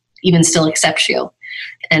and even still accepts you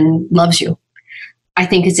and loves you. I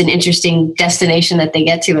think it's an interesting destination that they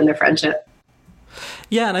get to in their friendship.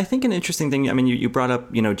 Yeah, and I think an interesting thing, I mean, you brought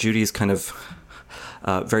up, Judy's kind of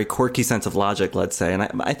very quirky sense of logic, let's say.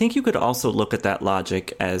 And I think you could also look at that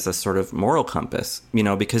logic as a sort of moral compass,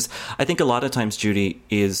 because I think a lot of times Judy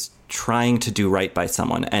is trying to do right by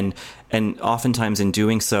someone. And oftentimes in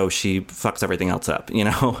doing so, she fucks everything else up,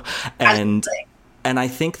 And I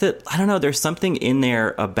think that, I don't know, there's something in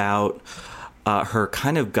there about her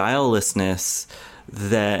kind of guilelessness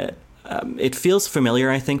that it feels familiar,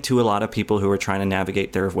 I think, to a lot of people who are trying to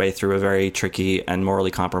navigate their way through a very tricky and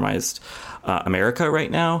morally compromised America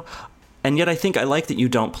right now. And yet I think I like that you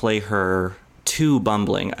don't play her too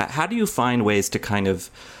bumbling. How do you find ways to kind of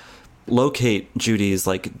locate Judy's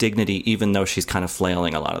dignity, even though she's kind of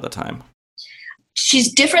flailing a lot of the time?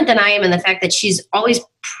 She's different than I am in the fact that she's always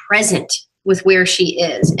present with where she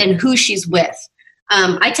is and who she's with.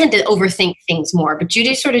 I tend to overthink things more, but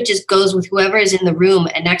Judy sort of just goes with whoever is in the room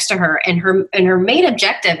and next to her. And her main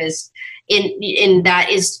objective is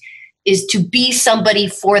to be somebody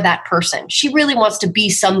for that person. She really wants to be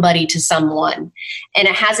somebody to someone. And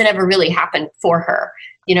it hasn't ever really happened for her.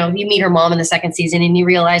 You meet her mom in the second season and you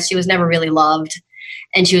realize she was never really loved.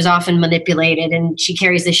 And she was often manipulated, and she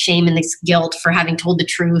carries this shame and this guilt for having told the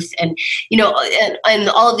truth. And, and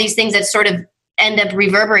all of these things that sort of end up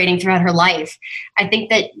reverberating throughout her life. I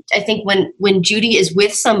think when Judy is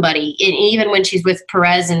with somebody, and even when she's with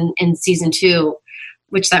Perez in season 2,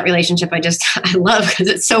 which that relationship I love because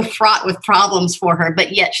it's so fraught with problems for her,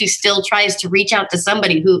 but yet she still tries to reach out to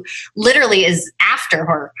somebody who literally is after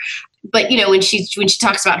her. But, when she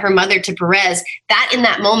talks about her mother to Perez, that in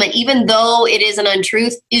that moment, even though it is an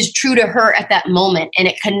untruth, is true to her at that moment. And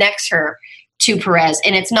it connects her to Perez.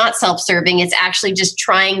 And it's not self-serving. It's actually just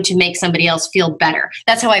trying to make somebody else feel better.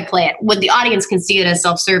 That's how I play it. When the audience can see it as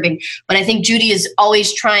self-serving. But I think Judy is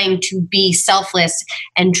always trying to be selfless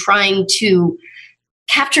and trying to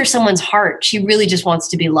capture someone's heart. She really just wants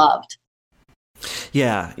to be loved.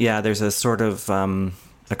 Yeah. There's a sort of a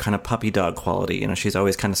kind of puppy dog quality. She's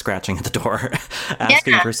always kind of scratching at the door,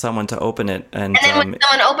 asking for someone to open it. And then when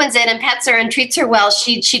someone opens it and pets her and treats her well,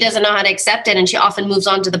 she doesn't know how to accept it, and she often moves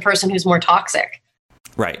on to the person who's more toxic.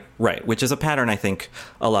 Right. Which is a pattern I think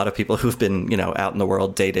a lot of people who've been, out in the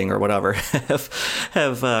world dating or whatever have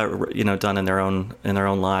done in their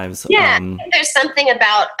own lives. Yeah, there's something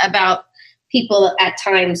about people at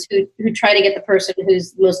times who try to get the person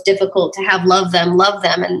who's most difficult to have love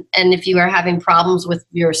them. And if you are having problems with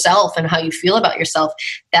yourself and how you feel about yourself,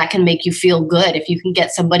 that can make you feel good if you can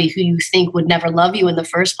get somebody who you think would never love you in the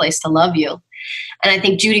first place to love you. And I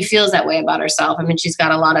think Judy feels that way about herself. I mean, she's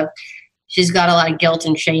got a lot of guilt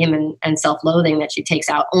and shame and self-loathing that she takes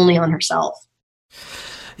out only on herself.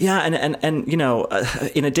 Yeah, and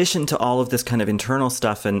in addition to all of this kind of internal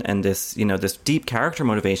stuff and this, this deep character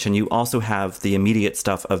motivation, you also have the immediate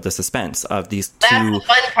stuff of the suspense of these two. That's the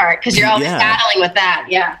fun part, because you're always battling with that,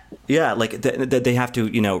 yeah. Yeah, they have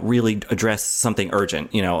to, really address something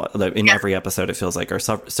urgent, in every episode it feels like, or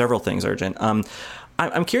several things urgent. I'm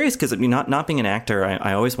curious, because not being an actor,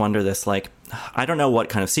 I always wonder this, I don't know what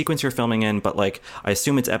kind of sequence you're filming in, but I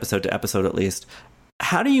assume it's episode to episode at least.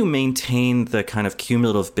 How do you maintain the kind of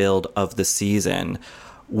cumulative build of the season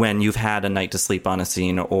when you've had a night to sleep on a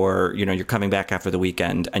scene, or, you're coming back after the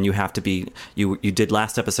weekend and you have to be, you did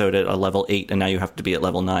last episode at a level 8 and now you have to be at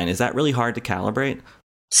level 9. Is that really hard to calibrate?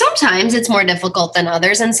 Sometimes it's more difficult than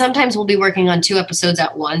others. And sometimes we'll be working on 2 episodes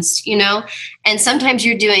at once, and sometimes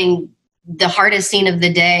you're doing the hardest scene of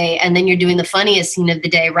the day, and then you're doing the funniest scene of the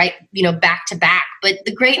day, right, back to back. But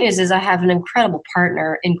the great news is I have an incredible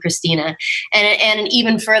partner in Christina, and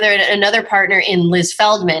even further, another partner in Liz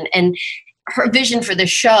Feldman, and her vision for the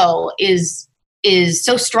show is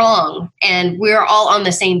so strong, and we're all on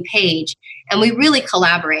the same page, and we really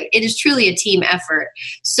collaborate. It is truly a team effort.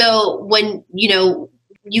 So when, you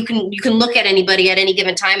can look at anybody at any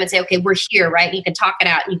given time and say, okay, we're here, right? And you can talk it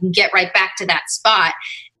out and you can get right back to that spot.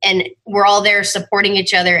 And we're all there supporting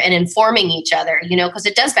each other and informing each other, because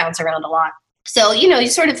it does bounce around a lot. So, you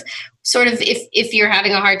sort of, if you're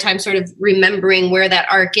having a hard time sort of remembering where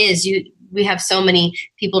that arc is, we have so many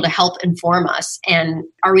people to help inform us, and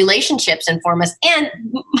our relationships inform us. And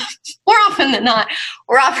more often than not,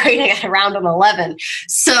 we're operating at around an 11.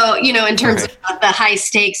 So, in terms of the high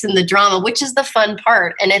stakes and the drama, which is the fun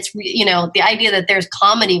part. And it's, the idea that there's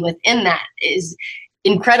comedy within that is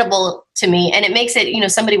incredible to me. And it makes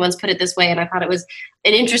it, somebody once put it this way, and I thought it was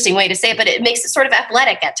an interesting way to say it, but it makes it sort of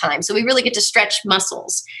athletic at times. So we really get to stretch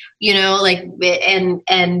muscles, and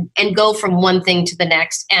go from one thing to the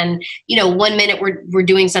next. And, 1 minute we're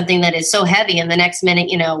doing something that is so heavy, and the next minute,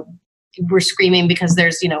 we're screaming because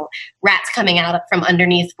there's, rats coming out from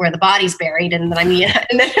underneath where the body's buried. And then,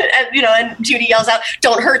 and Judy yells out,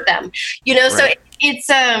 "Don't hurt them," So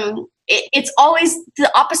it's always,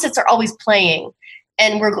 the opposites are always playing.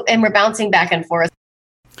 And we're bouncing back and forth.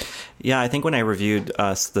 Yeah, I think when I reviewed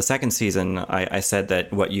the second season, I said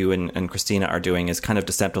that what you and Christina are doing is kind of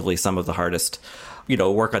deceptively some of the hardest,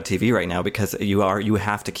 work on TV right now, because you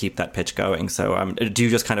have to keep that pitch going. So do you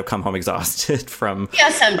just kind of come home exhausted from? Yeah,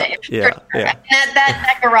 some days. Yeah, sure. yeah.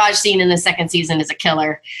 That garage scene in the second season is a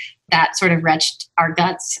killer. That sort of wrenched our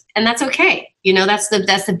guts, and that's okay. That's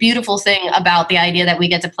the beautiful thing about the idea that we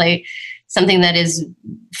get to play something that is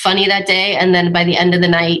funny that day. And then by the end of the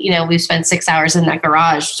night, we've spent 6 hours in that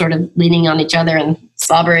garage sort of leaning on each other and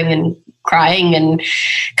slobbering and crying and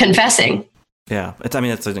confessing. Yeah.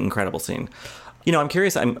 It's an incredible scene. I'm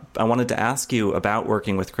curious. I wanted to ask you about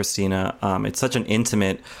working with Christina. It's such an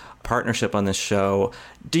intimate partnership on this show.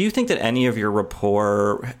 Do you think that any of your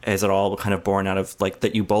rapport is at all kind of born out of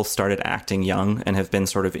that you both started acting young and have been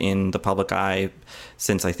sort of in the public eye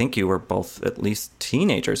since I think you were both at least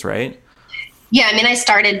teenagers, right? Yeah, I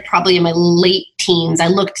started probably in my late teens. I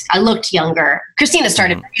looked younger. Christina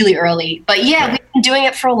started really early, but yeah, we've been doing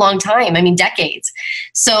it for a long time. Decades.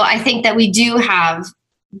 So I think that we do have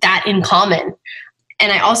that in common.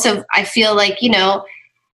 And I feel like,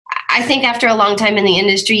 I think after a long time in the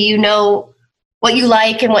industry, you know what you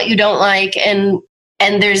like and what you don't like. And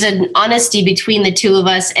there's an honesty between the two of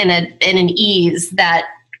us and an ease that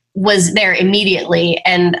was there immediately.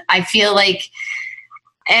 And I feel like,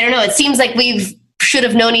 I don't know, it seems like should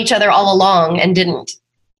have known each other all along and didn't.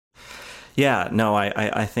 Yeah, no,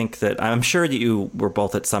 I think that I'm sure that you were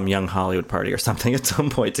both at some young Hollywood party or something at some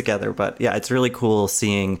point together. But yeah, it's really cool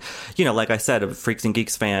seeing, like I said, a Freaks and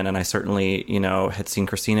Geeks fan. And I certainly, had seen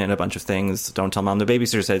Christina in a bunch of things. Don't Tell Mom the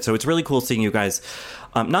Babysitter said. So it's really cool seeing you guys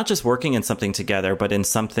not just working in something together, but in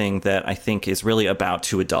something that I think is really about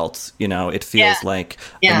two adults. It feels like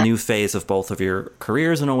a new phase of both of your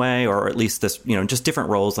careers in a way, or at least this, just different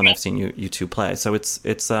roles than I've seen you two play. So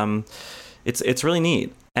it's really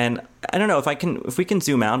neat. And I don't know if we can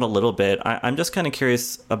zoom out a little bit. I'm just kind of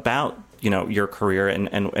curious about, your career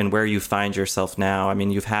and where you find yourself now.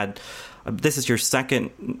 You've had, this is your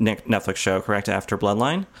second Netflix show, correct? After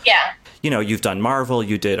Bloodline? Yeah. You've done Marvel.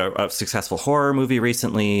 You did a successful horror movie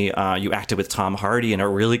recently. You acted with Tom Hardy in a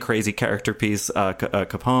really crazy character piece,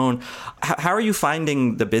 Capone. How are you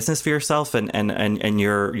finding the business for yourself and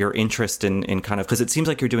your interest in kind of, because it seems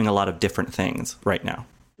like you're doing a lot of different things right now.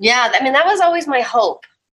 Yeah. that was always my hope.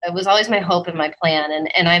 It was always my hope and my plan.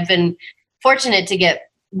 And I've been fortunate to get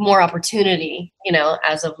more opportunity,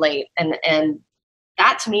 as of late. And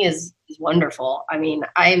that to me is wonderful.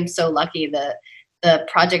 I'm so lucky that the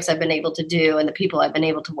projects I've been able to do and the people I've been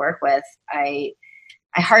able to work with, I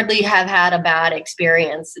hardly have had a bad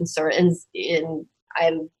experience. And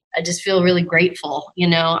I just feel really grateful.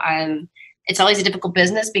 It's always a difficult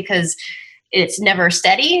business because it's never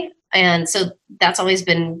steady. And so that's always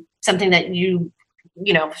been something that you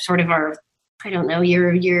sort of are, I don't know,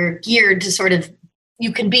 you're geared to sort of,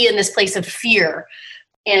 you can be in this place of fear.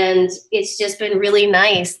 And it's just been really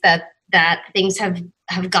nice that things have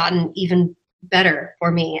gotten even better for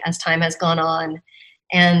me as time has gone on.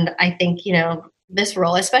 And I think, this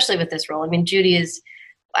role, especially with this role, Judy is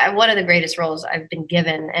one of the greatest roles I've been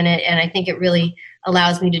given. And I think it really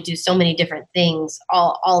allows me to do so many different things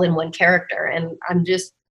all in one character. And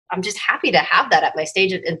I'm just happy to have that at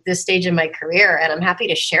this stage in my career. And I'm happy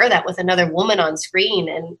to share that with another woman on screen.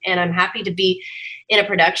 And I'm happy to be in a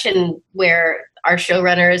production where our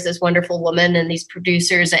showrunner is this wonderful woman and these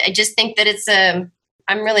producers. I just think that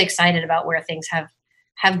I'm really excited about where things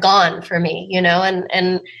have gone for me, you know,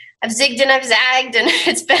 and I've zigged and I've zagged, and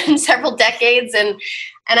it's been several decades, and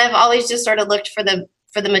I've always just sort of looked for the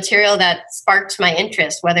material that sparked my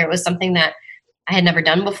interest, whether it was something that I had never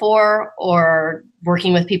done before or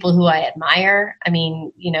working with people who I admire. I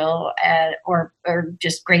mean, you know, or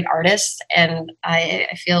just great artists. And I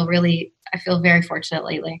feel very fortunate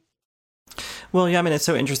lately. Well, yeah, I mean, it's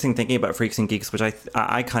so interesting thinking about Freaks and Geeks, which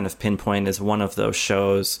I kind of pinpoint as one of those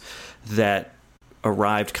shows that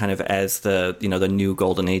arrived kind of as the new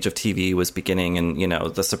golden age of TV was beginning, and, you know,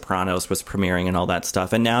 The Sopranos was premiering and all that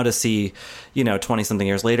stuff. And now to see, you know, 20 something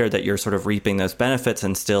years later that you're sort of reaping those benefits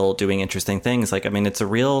and still doing interesting things. Like, I mean,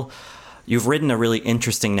 you've written a really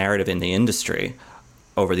interesting narrative in the industry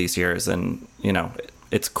over these years, and, you know,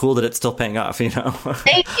 it's cool that it's still paying off, you know?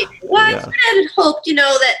 Thank you. Well, yeah. I had hoped, you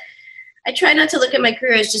know, that I try not to look at my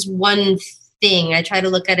career as just one thing. I try to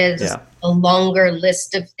look at it as a longer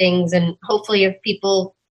list of things, and hopefully if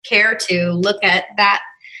people care to look at that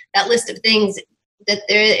list of things, that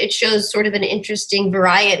it shows sort of an interesting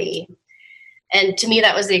variety. And to me,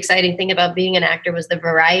 that was the exciting thing about being an actor, was the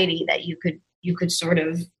variety that you could sort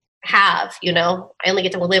of have, you know. I only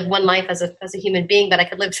get to live one life as a human being, but I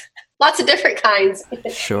could live lots of different kinds.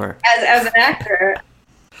 Sure. as an actor.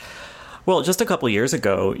 Well, just a couple years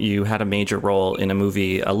ago, you had a major role in a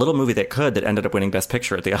little movie that ended up winning Best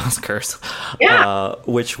Picture at the Oscars,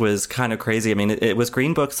 which was kind of crazy. I mean, it was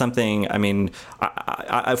Green Book something. I mean,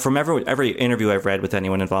 I from every interview I've read with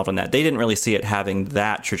anyone involved in that, they didn't really see it having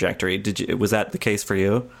that trajectory. Was that the case for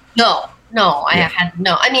you? No. I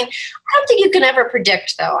mean, I don't think you can ever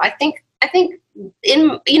predict, though. I think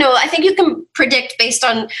you can predict based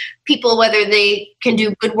on people whether they can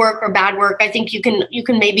do good work or bad work. I think you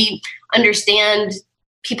can maybe understand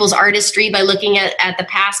people's artistry by looking at the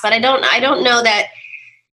past, but I don't know that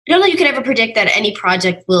you can ever predict that any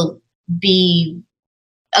project will be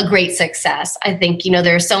a great success. I think, you know,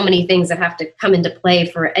 there are so many things that have to come into play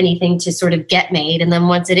for anything to sort of get made. And then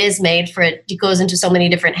once it is made, it goes into so many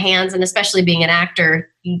different hands. And especially being an actor,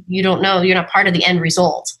 you don't know, you're not part of the end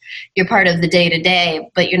result. You're part of the day-to-day,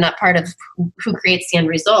 but you're not part of who creates the end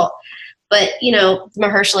result. But, you know,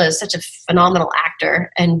 Mahershala is such a phenomenal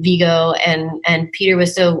actor, and Viggo and Peter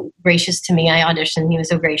was so gracious to me. I auditioned, he was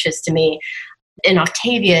so gracious to me. And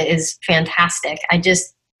Octavia is fantastic. I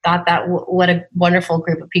just thought that what a wonderful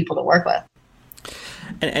group of people to work with.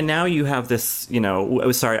 And now you have this, you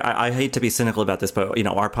know, sorry, I hate to be cynical about this, but, you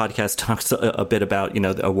know, our podcast talks a bit about, you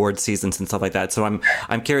know, the award seasons and stuff like that. So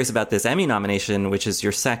I'm curious about this Emmy nomination, which is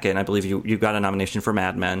your second. I believe you got a nomination for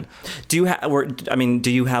Mad Men. Do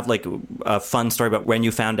you have like a fun story about when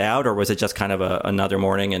you found out, or was it just kind of another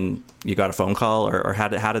morning and you got a phone call, or how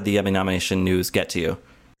did the Emmy nomination news get to you?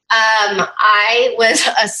 I was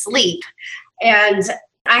asleep, and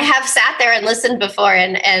I have sat there and listened before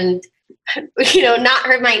and you know, not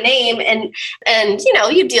heard my name, and you know,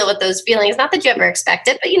 you deal with those feelings. Not that you ever expect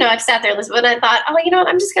it, but, you know, I've sat there and listened, and I thought, oh, you know what,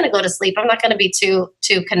 I'm just going to go to sleep. I'm not going to be too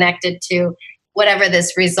connected to whatever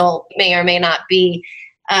this result may or may not be.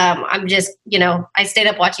 I'm just, you know, I stayed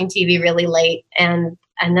up watching TV really late, and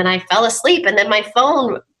then I fell asleep, and then my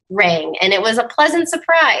phone rang, and it was a pleasant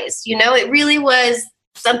surprise. You know, it really was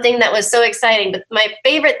something that was so exciting. But my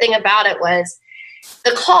favorite thing about it was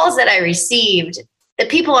the calls that I received. The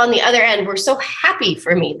people on the other end were so happy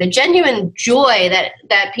for me. The genuine joy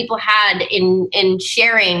that people had in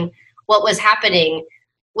sharing what was happening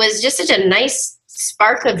was just such a nice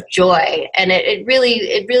spark of joy, and it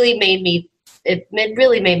really made me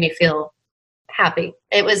feel happy.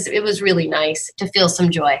 It was really nice to feel some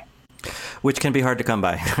joy. Which can be hard to come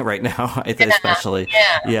by right now, especially.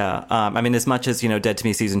 Yeah. I mean, as much as, you know, Dead to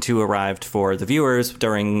Me season 2 arrived for the viewers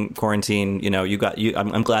during quarantine, you know,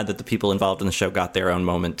 I'm glad that the people involved in the show got their own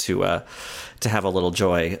moment to have a little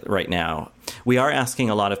joy right now. We are asking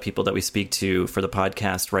a lot of people that we speak to for the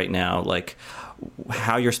podcast right now, like,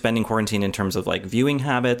 how you're spending quarantine in terms of like viewing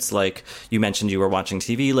habits. Like, you mentioned you were watching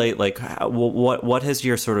TV late. Like, what has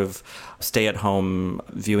your sort of stay-at-home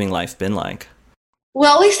viewing life been like?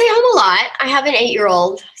 Well, we stay home a lot. I have an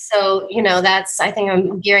 8-year-old, so, you know, I think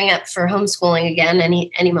I'm gearing up for homeschooling again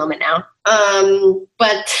any moment now.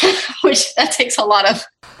 But which that takes a lot of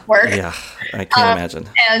work. Yeah, I can't imagine.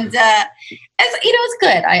 And as you know, it's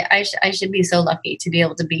good. I should be so lucky to be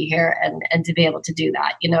able to be here and to be able to do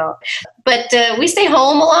that, you know. But we stay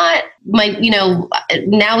home a lot.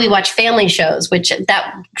 Now we watch family shows, which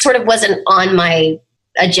that sort of wasn't on my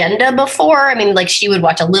agenda before. I mean, like she would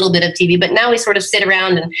watch a little bit of TV, but now we sort of sit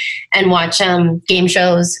around and watch game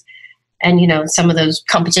shows and, you know, some of those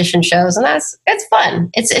competition shows. And it's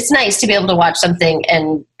fun. It's nice to be able to watch something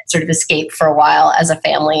and sort of escape for a while as a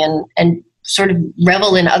family and sort of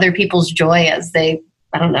revel in other people's joy as they,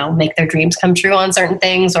 I don't know, make their dreams come true on certain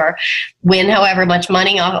things or win however much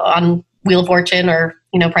money on Wheel of Fortune or,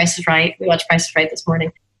 you know, Price is Right. We watched Price is Right this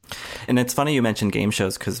morning. And it's funny you mentioned game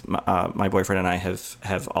shows because my boyfriend and I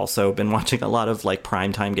have also been watching a lot of like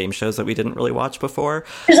primetime game shows that we didn't really watch before.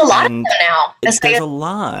 There's a lot of them now. There's a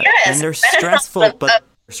lot. Yes, and they're stressful, but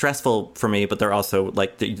stressful for me, but they're also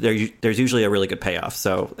like there's usually a really good payoff.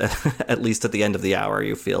 So at least at the end of the hour,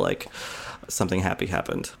 you feel like something happy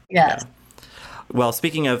happened. Yes. Yeah. Well,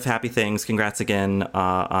 speaking of happy things, congrats again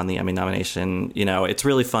on the Emmy nomination. You know, it's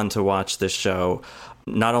really fun to watch this show,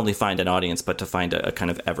 not only find an audience, but to find a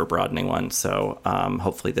kind of ever-broadening one. So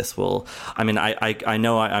hopefully this will, I mean, I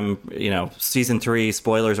know I'm, you know, season 3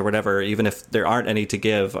 spoilers or whatever, even if there aren't any to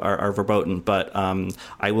give, are verboten. But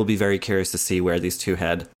I will be very curious to see where these two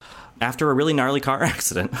head after a really gnarly car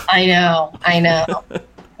accident. I know.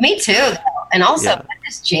 Me too, though. And also, what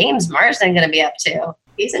is James Marsden going to be up to?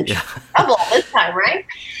 He's in trouble this time, right?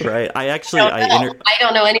 Right. I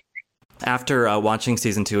don't know anything. After watching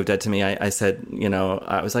season 2 of Dead to Me, I said, you know,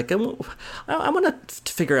 I was like, I want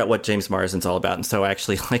to figure out what James Marsden's all about. And so I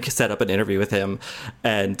actually like set up an interview with him,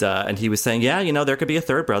 and he was saying, yeah, you know, there could be a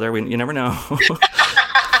third brother. You never know. What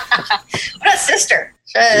a sister.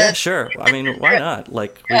 Yeah, sure. I mean, why not?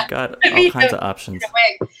 Like, we've got all kinds of options.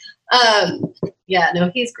 Yeah,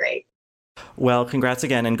 no, he's great. Well, congrats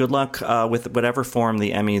again, and good luck with whatever form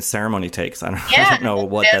the Emmys ceremony takes. I don't know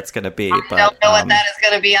what that's going to be. I don't know what that is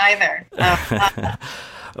going to be either.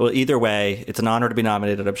 Well, either way, it's an honor to be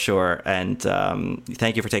nominated, I'm sure. And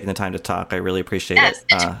thank you for taking the time to talk. I really appreciate it.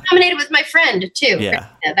 And to be nominated with my friend, too. Yeah.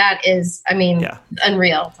 That is, I mean,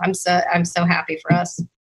 unreal. I'm so happy for us.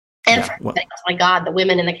 And my God, the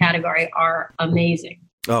women in the category are amazing.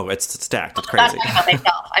 Oh, it's stacked. It's crazy. Not about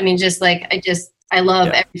myself. I mean, I love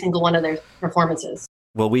every single one of their performances.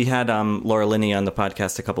 Well, we had Laura Linney on the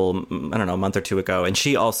podcast a month or two ago, and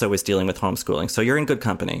she also was dealing with homeschooling. So you're in good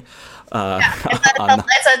company.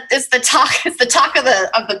 It's the talk of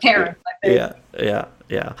the parents. I think.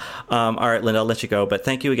 Yeah. All right, Linda, I'll let you go. But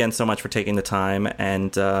thank you again so much for taking the time,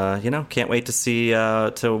 and can't wait to see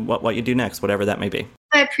what you do next, whatever that may be.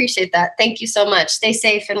 I appreciate that. Thank you so much. Stay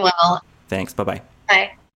safe and well. Thanks. Bye-bye.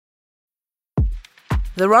 Bye.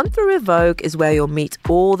 The Run Through with Vogue is where you'll meet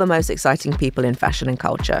all the most exciting people in fashion and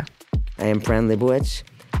culture. I am Fran Lebowitz,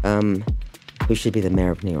 who should be the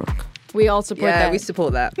mayor of New York. We all support that. We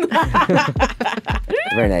support that.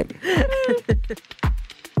 Very nice.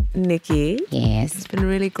 Nikki. Yes. It's been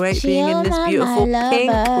really great being in this beautiful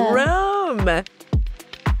pink room.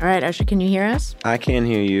 All right, Usher, can you hear us? I can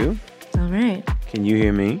hear you. All right. Can you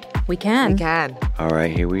hear me? We can. We can. All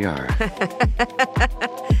right, here we are.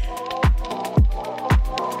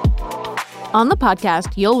 On the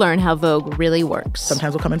podcast, you'll learn how Vogue really works.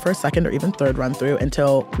 Sometimes we'll come in for a second or even third run through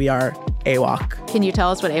until we are AWOC. Can you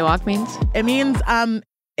tell us what AWOC means? It means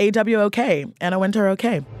AWOK, Anna Wintour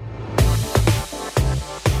OK.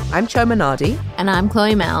 I'm Cho Minardi. And I'm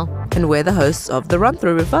Chloe Mel. And we're the hosts of The Run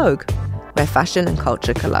Through with Vogue, where fashion and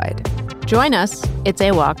culture collide. Join us. It's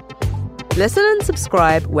AWOC. Listen and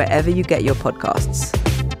subscribe wherever you get your podcasts.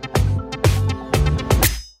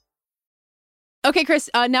 Okay, Chris,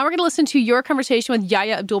 now we're going to listen to your conversation with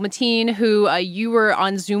Yahya Abdul-Mateen, who you were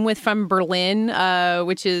on Zoom with from Berlin,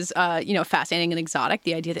 which is, fascinating and exotic,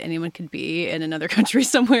 the idea that anyone could be in another country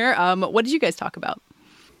somewhere. What did you guys talk about?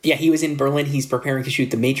 Yeah, he was in Berlin. He's preparing to shoot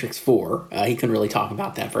The Matrix 4. He couldn't really talk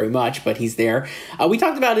about that very much, but he's there. We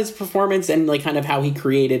talked about his performance and like kind of how he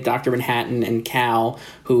created Dr. Manhattan and Cal,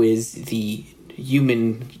 who is the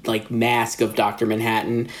human like mask of Dr.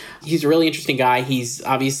 Manhattan. He's a really interesting guy. He's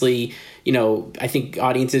obviously, I think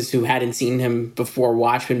audiences who hadn't seen him before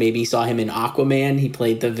Watchmen maybe saw him in Aquaman. He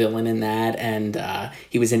played the villain in that, and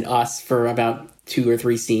he was in Us for about 2 or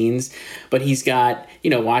 3 scenes. But he's got,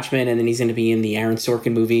 Watchmen, and then he's going to be in the Aaron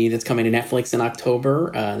Sorkin movie that's coming to Netflix in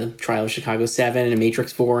October, The Trial of Chicago 7 and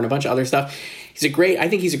Matrix 4 and a bunch of other stuff. I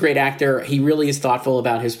think he's a great actor. He really is thoughtful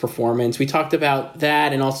about his performance. We talked about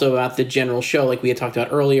that and also about the general show, like we had talked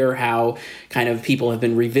about earlier, how kind of people have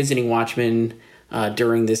been revisiting Watchmen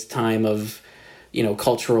during this time of,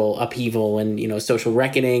 cultural upheaval and, social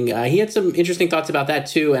reckoning. He had some interesting thoughts about that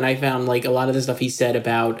too. And I found like a lot of the stuff he said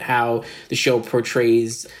about how the show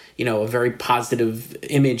portrays, a very positive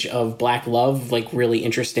image of Black love, like really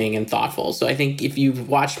interesting and thoughtful. So I think if you've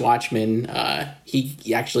watched Watchmen,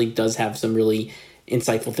 he actually does have some really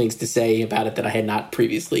insightful things to say about it that I had not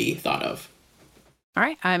previously thought of. All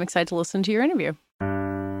right. I'm excited to listen to your interview.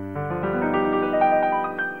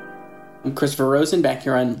 I'm Christopher Rosen, back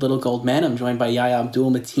here on Little Gold Men. I'm joined by Yahya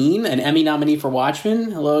Abdul-Mateen, an Emmy nominee for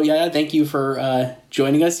Watchmen. Hello, Yahya. Thank you for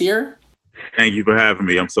joining us here. Thank you for having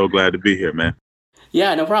me. I'm so glad to be here, man.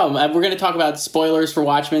 Yeah, no problem. We're going to talk about spoilers for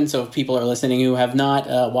Watchmen, so if people are listening who have not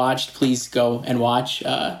watched, please go and watch,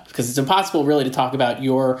 because it's impossible really to talk about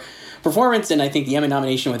your performance and I think the Emmy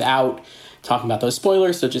nomination without talking about those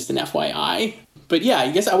spoilers, so just an FYI. But yeah,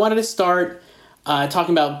 I guess I wanted to start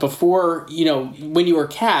talking about before, when you were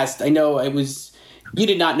cast. I know you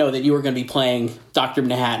did not know that you were going to be playing Dr.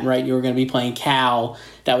 Manhattan, right? You were going to be playing Cal.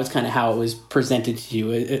 That was kind of how it was presented to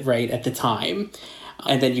you, right, at the time.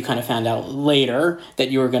 And then you kind of found out later that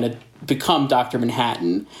you were going to become Dr.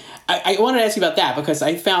 Manhattan. I wanted to ask you about that because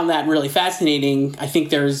I found that really fascinating. I think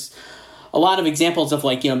there's a lot of examples of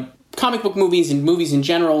comic book movies and movies in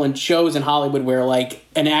general and shows in Hollywood where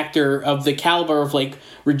an actor of the caliber of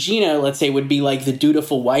Regina, let's say, would be the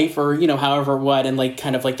dutiful wife or, however what. And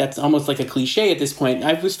that's almost like a cliche at this point.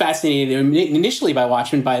 I was fascinated initially by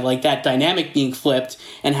Watchmen by that dynamic being flipped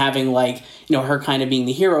and having her kind of being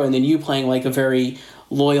the hero and then you playing a very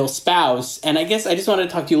loyal spouse. And I guess I just wanted to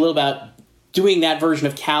talk to you a little about doing that version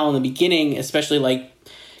of Cal in the beginning, especially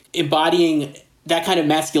embodying that kind of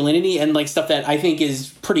masculinity and stuff that I think is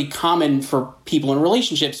pretty common for people in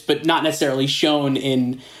relationships, but not necessarily shown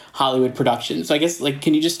in Hollywood productions. So I guess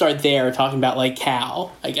can you just start there talking about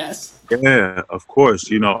Cal, I guess? Yeah, of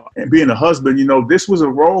course. And being a husband, this was a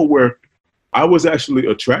role where I was actually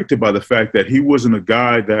attracted by the fact that he wasn't a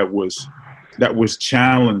guy that was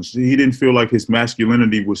challenged. He didn't feel like his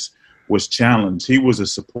masculinity was challenged. He was a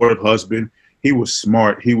supportive husband. He was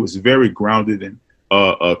smart. He was very grounded and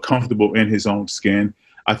comfortable in his own skin.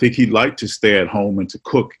 I think he liked to stay at home and to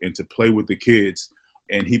cook and to play with the kids.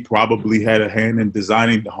 And he probably had a hand in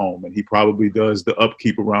designing the home. And he probably does the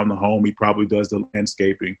upkeep around the home. He probably does the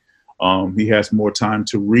landscaping. He has more time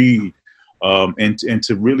to read and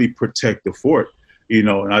to really protect the fort. And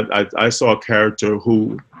I saw a character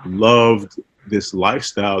who loved this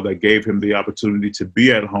lifestyle that gave him the opportunity to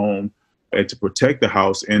be at home and to protect the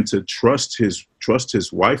house and to trust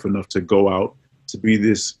his wife enough to go out to be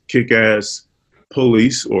this kick-ass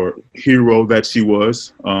police or hero that she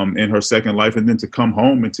was in her second life, and then to come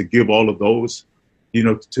home and to give all of those,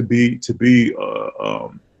 to be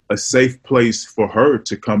a safe place for her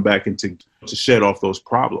to come back and to shed off those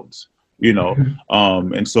problems,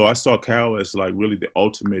 and so I saw Cal as really the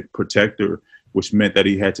ultimate protector, which meant that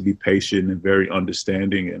he had to be patient and very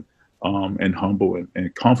understanding and humble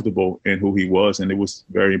and comfortable in who he was. And it was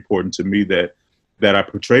very important to me that I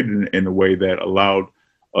portrayed it in a way that allowed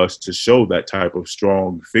us to show that type of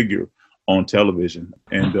strong figure on television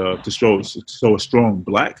and to show a strong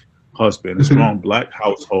Black husband, a strong Black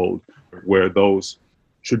household where those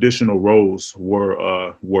traditional roles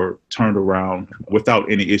were turned around without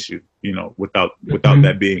any issue, without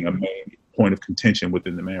that being a main point of contention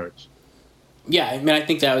within the marriage. Yeah, I mean, I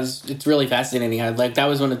think it's really fascinating. That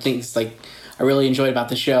was one of the things I really enjoyed about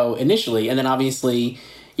the show initially. And then obviously,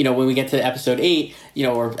 when we get to episode 8,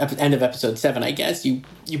 or end of episode 7, I guess, you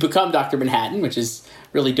become Dr. Manhattan, which is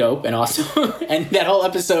really dope and awesome. And that whole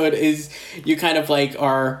episode is you kind of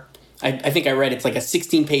are, I think I read it's a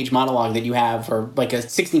 16-page monologue that you have, or a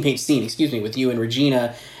 16-page scene, with you and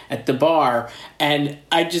Regina at the bar. And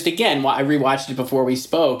I just, again, I rewatched it before we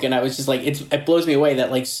spoke, and I was just it blows me away that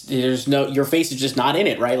there's your face is just not in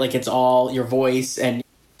it, right? It's all your voice, and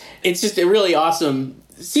it's just a really awesome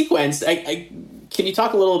sequence. Can you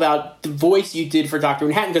talk a little about the voice you did for Dr.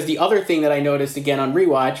 Manhattan? Because the other thing that I noticed again on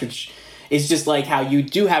rewatch, which is just how you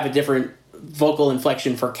do have a different vocal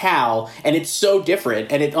inflection for Cal, and it's so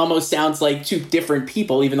different, and it almost sounds like two different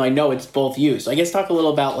people, even though I know it's both you. So I guess talk a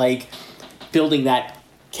little about building that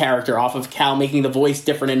character off of Cal, making the voice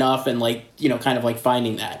different enough, and kind of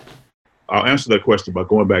finding that. I'll answer that question by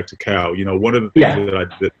going back to Cal. One of the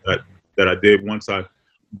things that I did once I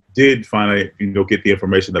did finally, get the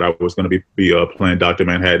information that I was going to be playing Dr.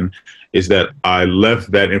 Manhattan, is that I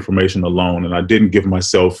left that information alone, and I didn't give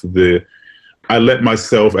myself I let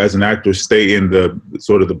myself as an actor stay in the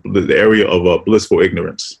sort of the area of blissful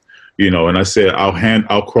ignorance, and I said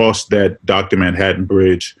I'll cross that Dr. Manhattan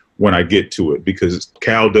bridge when I get to it, because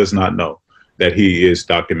Cal does not know that he is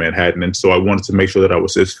Dr. Manhattan, and so I wanted to make sure that I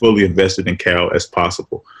was as fully invested in Cal as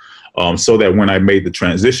possible, so that when I made the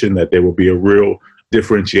transition, that there would be a real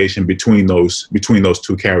differentiation between those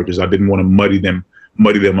two characters. I didn't want to muddy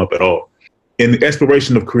them up at all. In the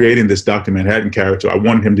exploration of creating this Dr. Manhattan character, I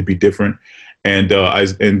wanted him to be different. And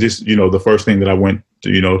the first thing that I went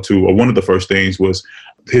or one of the first things was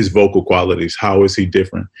his vocal qualities. How is he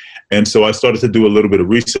different? And so I started to do a little bit of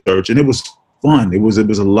research, and it was fun. It was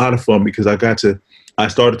a lot of fun because I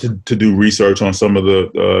started to do research on some of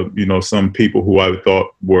the, some people who I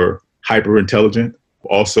thought were hyper intelligent.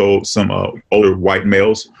 Also some older white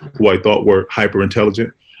males who I thought were hyper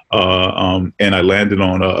intelligent. And I landed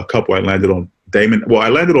on a couple. I landed on Damon. Well, I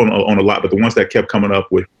landed on a lot, but the ones that kept coming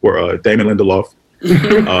up with were Damon Lindelof,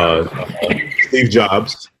 Steve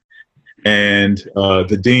Jobs, and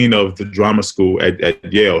the dean of the drama school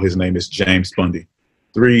at Yale. His name is James Bundy.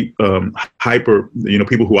 3 hyper,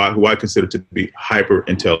 people who I consider to be hyper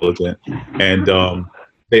intelligent, and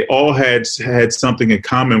they all had something in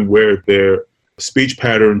common where their speech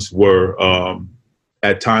patterns were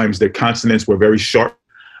at times their consonants were very sharp,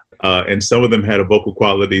 and some of them had a vocal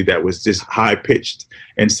quality that was just high pitched.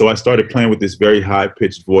 And so I started playing with this very high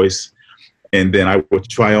pitched voice, and then I would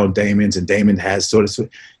try on Damon's, and Damon has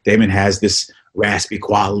this raspy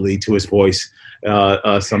quality to his voice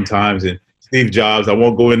sometimes. And Steve Jobs, I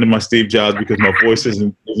won't go into my Steve Jobs because my voice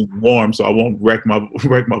isn't warm, so I won't wreck my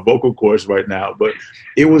vocal cords right now. But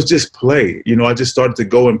it was just play. I just started to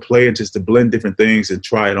go and play and just to blend different things and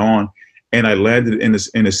try it on. And I landed in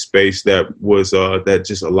a space that was that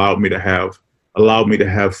just allowed me to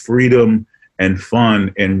have freedom and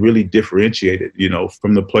fun and really differentiate it,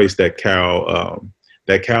 from the place that Cal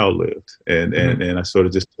lived. And I sort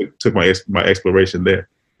of just took my exploration there.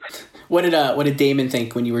 What did Damon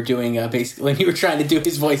think when you were doing when you were trying to do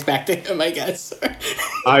his voice back to him, I guess?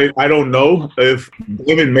 I don't know if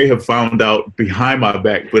Damon may have found out behind my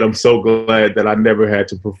back, but I'm so glad that I never had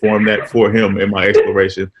to perform that for him in my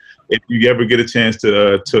exploration. If you ever get a chance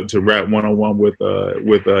to rap one-on-one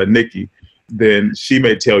with Nikki, then she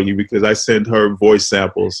may tell you, because I sent her voice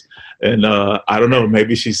samples, and I don't know,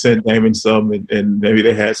 maybe she sent Damon some, and maybe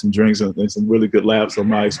they had some drinks and some really good laughs on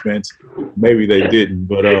my expense. Maybe they didn't,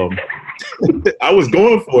 but I was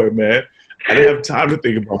going for it, man. I didn't have time to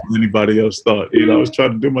think about what anybody else thought. I was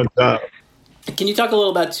trying to do my job. Can you talk a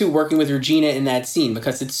little about, too, working with Regina in that scene?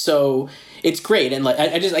 Because it's great. And,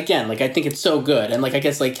 I think it's so good. And, I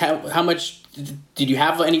guess, how much did you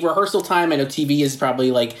have any rehearsal time? I know TV is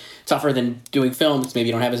probably, tougher than doing films. Maybe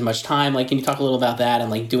you don't have as much time. Can you talk a little about that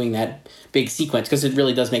and, doing that big sequence? Because it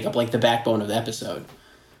really does make up, the backbone of the episode.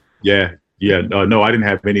 Yeah. No, I didn't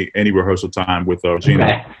have any rehearsal time with Regina.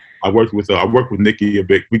 Okay. I worked with Nikki a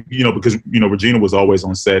bit, because Regina was always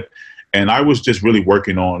on set, and I was just really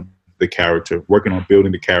working on the character, working on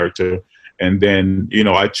building the character. And then,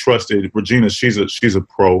 I trusted Regina. She's a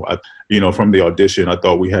pro. From the audition, I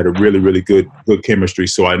thought we had a really, really good chemistry.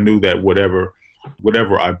 So I knew that whatever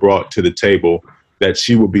I brought to the table, that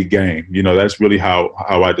she would be game. That's really how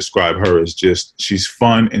I describe her, is just, she's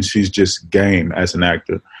fun and she's just game as an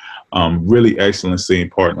actor. Really excellent scene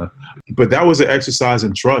partner. But that was an exercise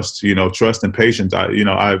in trust, trust and patience.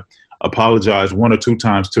 I apologized 1 or 2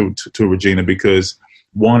 times to Regina because,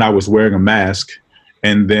 1, I was wearing a mask,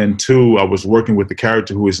 and then 2, I was working with the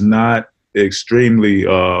character who is not extremely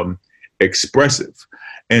expressive.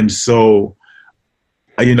 And so,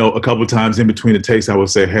 a couple of times in between the takes, I would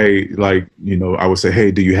say, hey,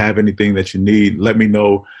 do you have anything that you need? Let me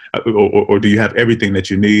know. Or do you have everything that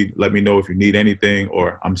you need? Let me know if you need anything,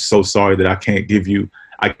 or I'm so sorry that I can't give you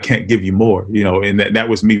more, and that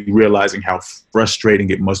was me realizing how frustrating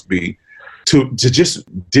it must be to just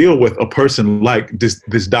deal with a person like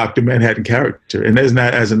this Dr. Manhattan character. And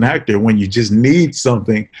as an actor, when you just need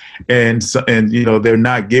something and they're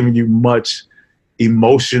not giving you much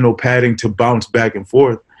emotional padding to bounce back and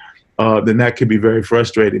forth, then that could be very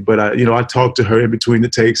frustrating. But I talked to her in between the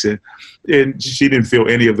takes, and she didn't feel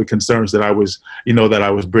any of the concerns that I was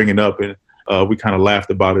bringing up, and we kind of laughed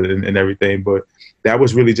about it and everything. But that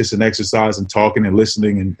was really just an exercise in talking and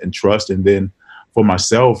listening and trust. And then for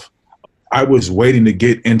myself, I was waiting to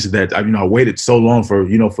get into that. I waited so long for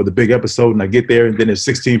the big episode, and I get there, and then there's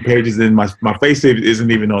 16 pages, and my face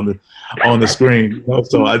isn't even on the screen.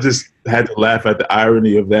 So I just had to laugh at the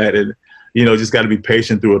irony of that, and just got to be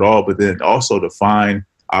patient through it all. But then also to find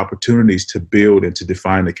opportunities to build and to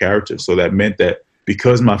define the character. So that meant that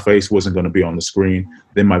because my face wasn't going to be on the screen,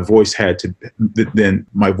 then my voice work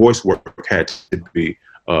had to be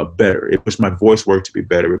better. It pushed my voice work to be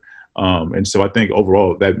better. And so I think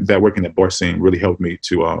overall that working at bar scene really helped me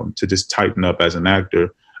to just tighten up as an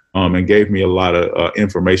actor, and gave me a lot of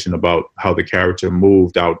information about how the character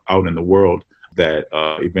moved out in the world that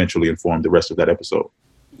eventually informed the rest of that episode.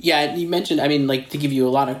 Yeah, you mentioned, to give you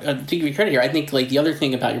to give you credit here, I think the other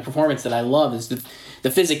thing about your performance that I love is the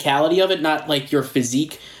physicality of it, not your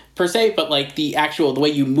physique, per se, but like the way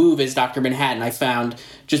you move as Dr. Manhattan, I found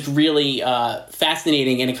just really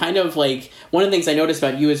fascinating, and it kind of like one of the things I noticed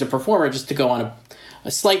about you as a performer, just to go on a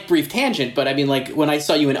slight brief tangent, but I mean, like when I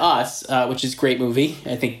saw you in Us, which is a great movie,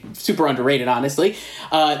 I think super underrated, honestly.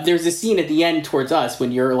 There's a scene at the end towards Us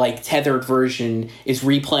when your like tethered version is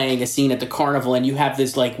replaying a scene at the carnival, and you have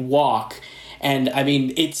this like walk, and I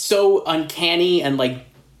mean, it's so uncanny and like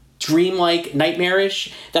dreamlike,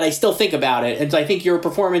 nightmarish that I still think about it. And so I think your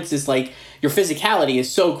performance is like, your physicality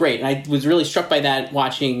is so great. And I was really struck by that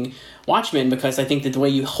watching Watchmen, because I think that the way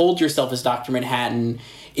you hold yourself as Dr. Manhattan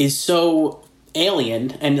is so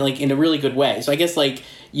alien and like in a really good way. So I guess like,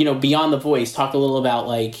 you know, beyond the voice, talk a little about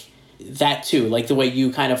like that too, like the way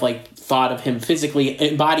you kind of like thought of him physically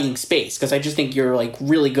embodying space, because I just think you're like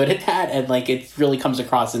really good at that, and like it really comes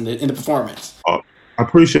across in the performance. I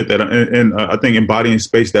appreciate that, and I think embodying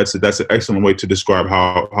space, that's an excellent way to describe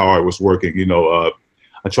how I was working. You know,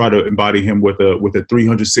 I try to embody him with a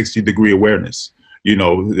 360-degree awareness. You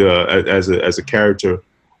know, as a character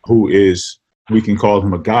who is, we can call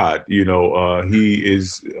him a god. You know, he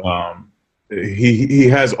is he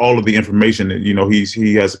has all of the information. You know,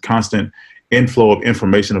 he has a constant inflow of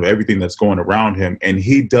information of everything that's going around him, and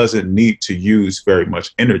he doesn't need to use very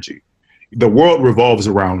much energy. The world revolves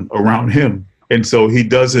around him. And so he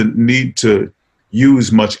doesn't need to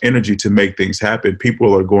use much energy to make things happen.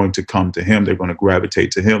 People are going to come to him. They're going to gravitate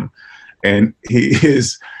to him. And he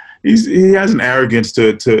has an arrogance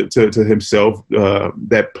to himself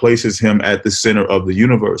that places him at the center of the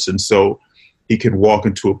universe. And so he can walk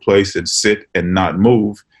into a place and sit and not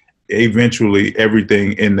move. Eventually,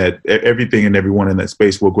 everything and everyone in that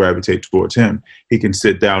space will gravitate towards him. He can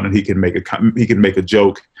sit down and he can make a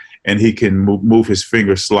joke, and he can move his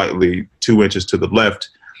finger slightly 2 inches to the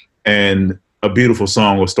left, and a beautiful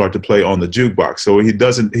song will start to play on the jukebox. So it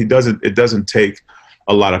doesn't take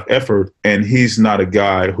a lot of effort, and he's not a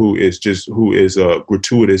guy who is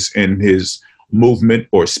gratuitous in his movement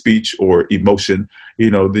or speech or emotion.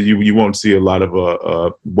 You know, you won't see a lot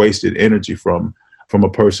of wasted energy from a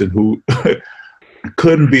person who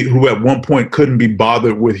who at one point couldn't be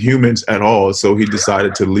bothered with humans at all. So he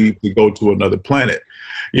decided to leave to go to another planet.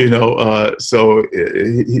 You know, so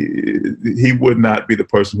he would not be the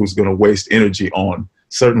person who's going to waste energy on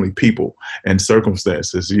certainly people and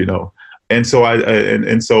circumstances, you know. And so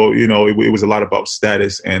you know, it was a lot about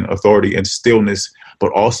status and authority and stillness,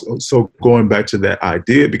 but also going back to that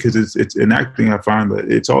idea, because it's in acting, I find that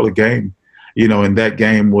it's all a game, you know, and that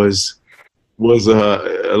game was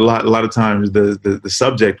a lot of times the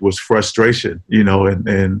subject was frustration, you know,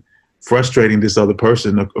 and frustrating this other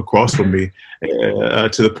person across from me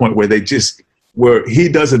to the point where he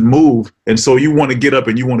doesn't move, and so you want to get up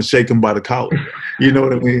and you want to shake him by the collar, you know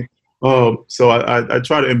what I mean? So I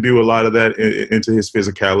try to imbue a lot of that into his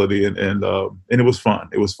physicality, and it was fun.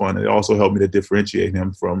 It was fun. It also helped me to differentiate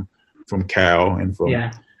him from Cal and from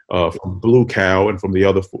Blue Cal and from the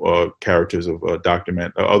other characters of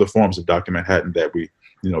other forms of Dr. Manhattan that we,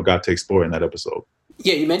 you know, got to explore in that episode.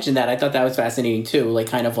 Yeah, you mentioned that. I thought that was fascinating too. Like,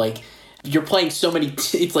 kind of like you're playing so many.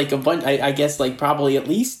 It's like a bunch. I guess like probably at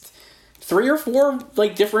least 3 or 4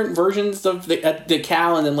 like different versions of the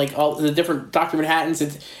Cal, and then like all the different Dr. Manhattans.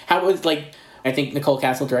 It's how it was like. I think Nicole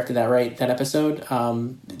Castle directed that, right? That episode.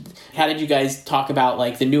 How did you guys talk about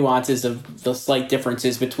like the nuances of the slight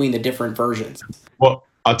differences between the different versions? Well,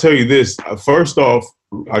 I'll tell you this. First off,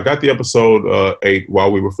 I got the episode 8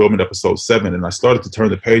 while we were filming episode 7, and I started to turn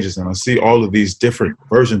the pages, and I see all of these different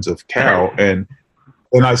versions of Cal, and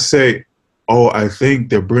I say, oh, I think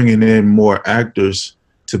they're bringing in more actors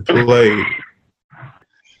to play.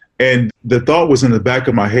 And the thought was in the back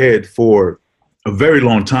of my head for a very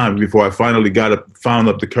long time before I finally found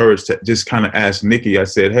up the courage to just kind of ask Nikki. I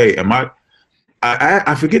said, hey,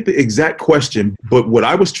 I forget the exact question, but what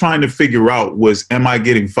I was trying to figure out was, am I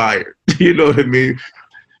getting fired? You know what I mean?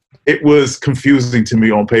 It was confusing to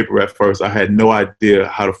me on paper at first. I had no idea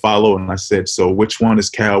how to follow. And I said, so which one is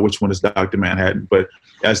Cal? Which one is Dr. Manhattan? But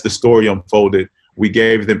as the story unfolded, we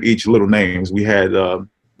gave them each little names. We had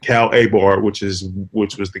Cal Abar, which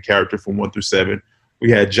was the character from 1 through 7. We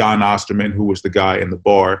had John Osterman, who was the guy in the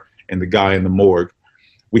bar and the guy in the morgue.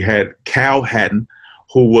 We had Cal Hatton,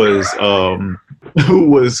 who was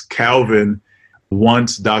Calvin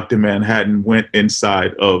once Dr. Manhattan went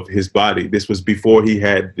inside of his body. This was before he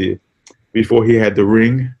had the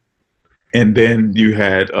ring. And then you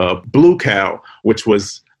had Blue Cal, which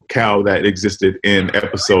was Cal that existed in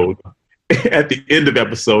at the end of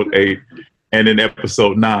episode 8 and in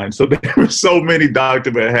episode 9. So there were so many Dr.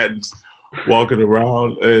 Manhattans walking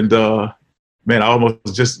around, and man, I almost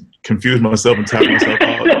just confused myself and tapped myself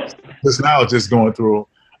out. Just now, just going through.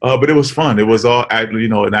 But it was fun. It was all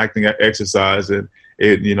an acting exercise, and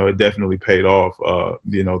it definitely paid off.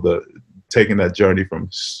 The taking that journey from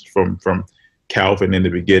Calvin in the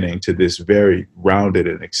beginning to this very rounded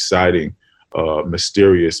and exciting,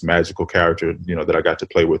 mysterious, magical character, that I got to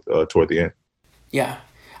play with toward the end. Yeah.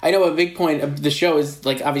 I know a big point of the show is,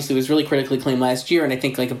 like, obviously it was really critically acclaimed last year, and I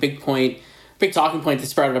think, like, a big talking point that's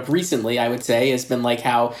sprouted up recently, I would say, has been, like,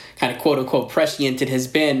 how kind of quote-unquote prescient it has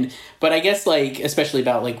been. But I guess, like, especially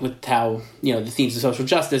about, like, with how, the themes of social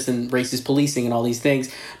justice and racist policing and all these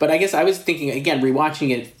things. But I guess I was thinking, again, rewatching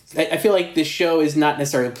it, I feel like this show is not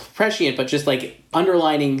necessarily prescient, but just, like,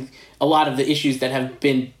 underlining a lot of the issues that have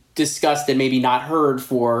been discussed and maybe not heard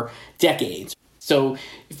for decades. So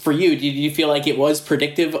for you, did you feel like it was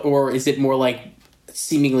predictive, or is it more like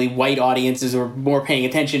seemingly white audiences are more paying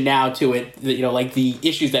attention now to it, like the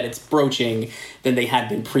issues that it's broaching than they had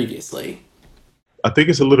been previously? I think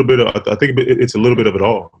it's a little bit of it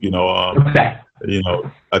all, Okay.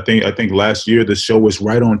 I think last year the show was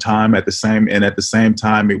right on time at the same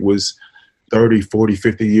time it was 30, 40,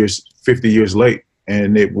 50 years late.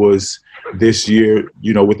 And it was this year,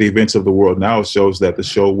 with the events of the world now, shows that the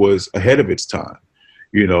show was ahead of its time,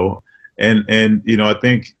 and I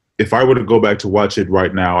think if I were to go back to watch it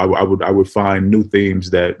right now, I would find new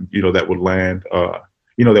themes that, that would land, that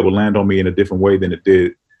would land on me in a different way than it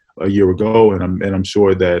did a year ago. And I'm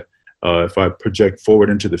sure that if I project forward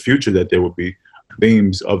into the future, that there would be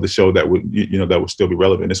themes of the show that would, that would still be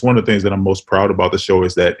relevant. It's one of the things that I'm most proud about the show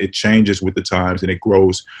is that it changes with the times and it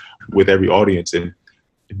grows with every audience. And,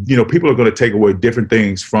 people are going to take away different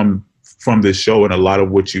things from this show. And a lot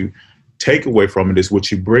of what you take away from it is what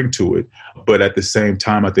you bring to it. But at the same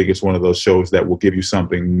time, I think it's one of those shows that will give you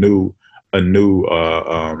something new, new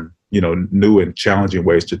and challenging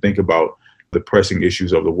ways to think about the pressing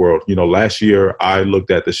issues of the world. Last year I looked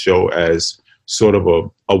at the show as sort of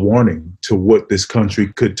a warning to what this country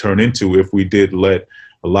could turn into if we did let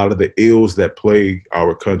a lot of the ills that plague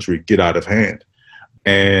our country get out of hand.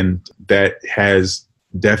 And that has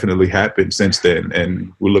definitely happened since then.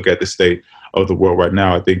 And we look at the state of the world right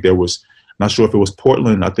now. I think there was, not sure if it was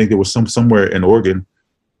Portland, I think there was somewhere in Oregon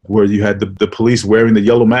where you had the police wearing the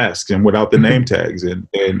yellow masks and without the name tags. And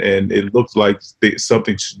it looked like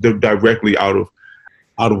something directly out of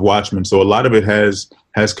Watchmen. So a lot of it has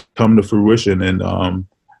come to fruition, and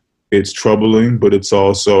it's troubling, but it's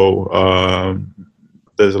also,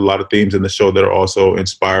 there's a lot of themes in the show that are also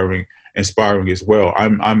inspiring as well.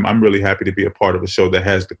 I'm really happy to be a part of a show that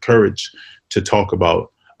has the courage to talk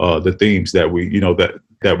about the themes that we,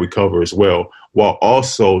 that we cover as well, while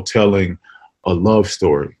also telling a love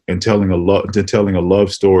story and telling a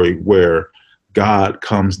love story where God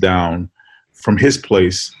comes down from his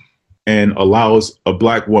place and allows a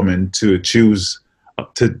black woman to choose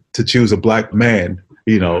a black man,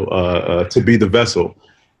 to be the vessel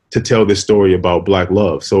to tell this story about black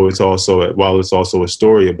love. So it's also, while it's also a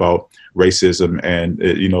story about racism and,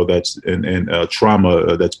 that's and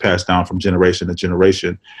trauma that's passed down from generation to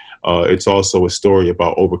generation, it's also a story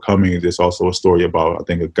about overcoming. There's also a story about, I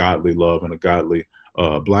think, a godly love and a godly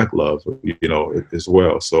black love, as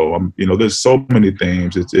well. So, there's so many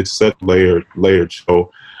themes. It's such a layered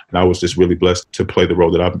show. And I was just really blessed to play the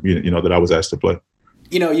role that I was asked to play.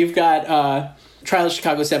 You've got Trial of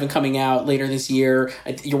Chicago 7 coming out later this year.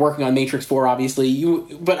 You're working on Matrix 4, obviously.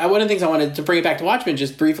 But one of the things I wanted to bring it back to Watchmen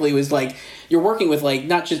just briefly was, like, you're working with, like,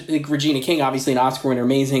 not just like Regina King, obviously an Oscar winner,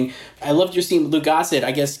 amazing. I loved your scene with Lou Gossett.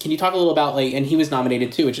 I guess, can you talk a little about, like, and he was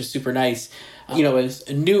nominated too, which is super nice. As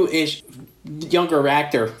a new-ish, younger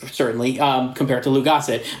actor, certainly, compared to Lou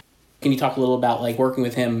Gossett. Can you talk a little about, like, working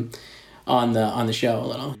with him on the show a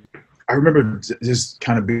little? I remember just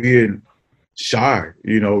kind of being shy,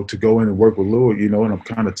 to go in and work with Lou, and I'm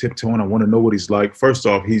kind of tiptoeing. I want to know what he's like. First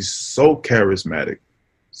off, he's so charismatic,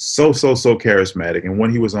 so charismatic. And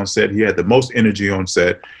when he was on set, he had the most energy on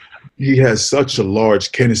set. He has such a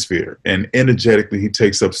large kinesphere, and energetically, he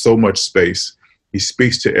takes up so much space. He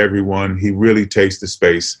speaks to everyone. He really takes the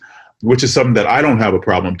space, which is something that I don't have a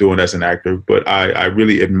problem doing as an actor, but I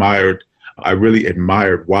really admired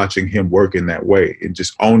watching him work in that way and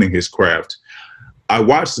just owning his craft. I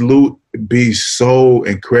watched Lou be so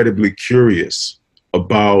incredibly curious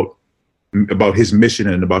about his mission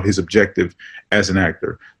and about his objective as an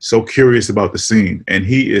actor, so curious about the scene, and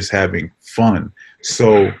he is having fun.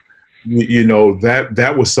 So,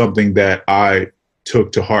 that was something that I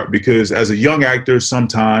took to heart, because as a young actor,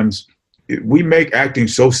 sometimes we make acting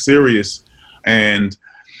so serious, and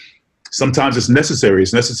sometimes it's necessary.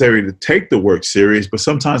 It's necessary to take the work serious, but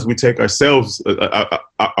sometimes we take ourselves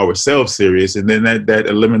serious, and then that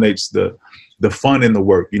eliminates the the fun in the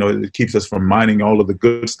work. You know, it keeps us from minding all of the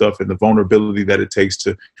good stuff and the vulnerability that it takes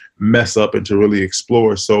to mess up and to really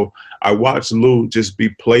explore. So I watched Lou just be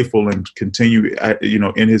playful and continue, you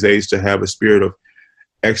know, in his age to have a spirit of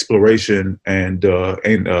exploration and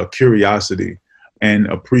curiosity and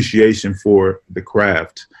appreciation for the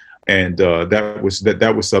craft. And that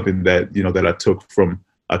was something that, you know, that I took from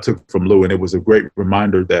Lou. And it was a great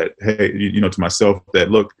reminder that, hey, you know, to myself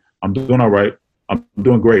that, look, I'm doing all right. I'm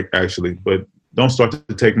doing great, actually, but don't start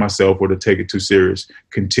to take myself or to take it too serious.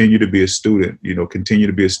 Continue to be a student, you know,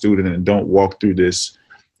 and don't walk through this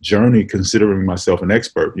journey considering myself an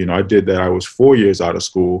expert. You know, I did that. I was 4 years out of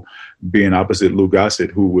school being opposite Lou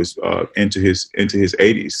Gossett, who was into his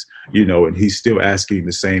 80s, you know, and he's still asking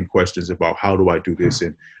the same questions about how do I do this,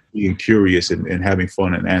 and being curious and having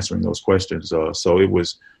fun and answering those questions. So it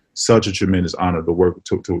was such a tremendous honor to work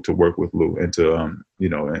with Lou and to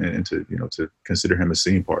to consider him a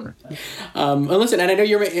scene partner. Listen, and I know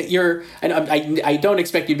you're I don't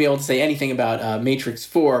expect you to be able to say anything about Matrix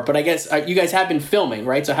 4, but I guess you guys have been filming,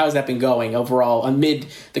 right? So how's that been going overall amid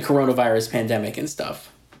the coronavirus pandemic and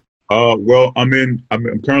stuff? Well, I'm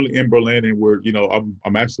currently in Berlin, and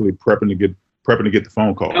I'm actually prepping to get the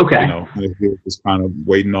phone call. Okay. You know, just kind of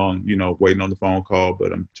waiting on the phone call,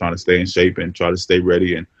 but I'm trying to stay in shape and try to stay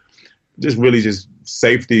ready, and just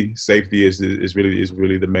safety. Safety is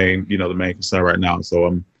really the main concern right now. So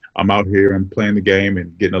I'm out here and playing the game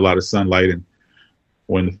and getting a lot of sunlight, and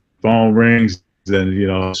when the phone rings, then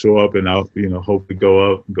I'll show up and I'll hopefully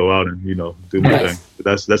go out and do my thing.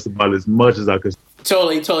 But that's about as much as I could.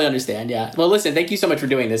 Totally understand. Yeah. Well, listen, thank you so much for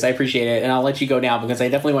doing this. I appreciate it. And I'll let you go now because I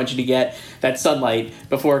definitely want you to get that sunlight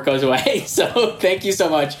before it goes away. So thank you so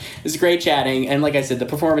much. It's great chatting. And like I said, the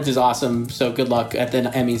performance is awesome. So good luck at the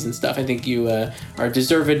Emmys and stuff. I think you are a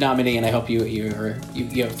deserved nominee, and I hope you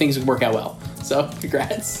things work out well. So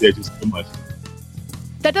congrats. Thank you so much.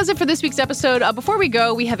 That does it for this week's episode. Before we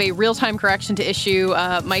go, we have a real-time correction to issue.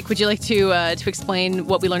 Mike, would you like to explain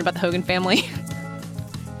what we learned about the Hogan family?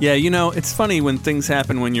 Yeah, it's funny when things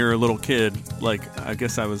happen when you're a little kid. Like, I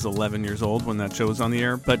guess I was 11 years old when that show was on the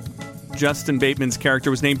air. But Justin Bateman's character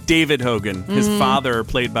was named David Hogan. His father,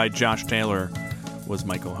 played by Josh Taylor, was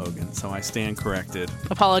Michael Hogan. So I stand corrected.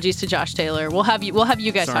 Apologies to Josh Taylor. We'll have you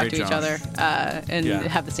guys talk to each other and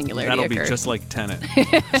have the singularity That'll occur. be just like Tenet.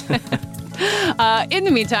 In the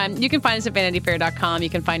meantime, you can find us at VanityFair.com. You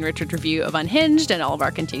can find Richard's review of Unhinged and all of our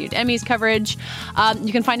continued Emmys coverage.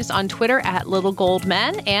 You can find us on Twitter at Little Gold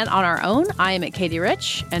Men, and on our own, I am at Katie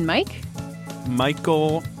Rich. And Mike?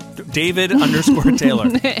 Michael David _ Taylor.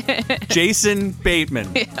 Jason Bateman.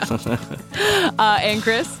 And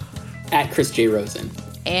Chris? At Chris J. Rosen.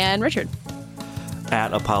 And Richard?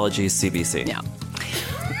 At Apologies CBC. Yeah.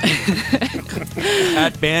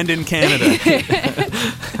 At Banned in Canada.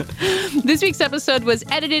 This week's episode was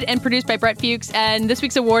edited and produced by Brett Fuchs, and this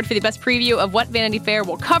week's award for the best preview of what Vanity Fair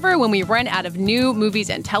will cover when we run out of new movies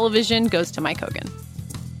and television goes to Mike Hogan.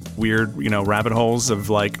 Weird, rabbit holes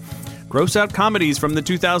of gross out comedies from the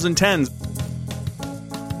 2010s.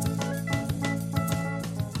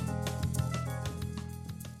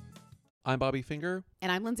 I'm Bobby Finger.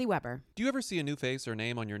 And I'm Lindsay Weber. Do you ever see a new face or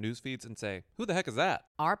name on your news feeds and say, who the heck is that?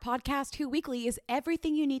 Our podcast, Who Weekly, is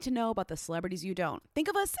everything you need to know about the celebrities you don't. Think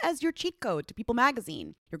of us as your cheat code to People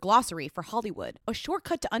magazine, your glossary for Hollywood, a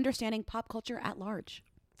shortcut to understanding pop culture at large.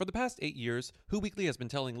 For the past 8 years, Who Weekly has been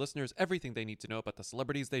telling listeners everything they need to know about the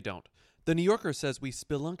celebrities they don't. The New Yorker says we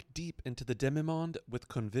spelunk deep into the demi-monde with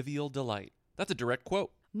convivial delight. That's a direct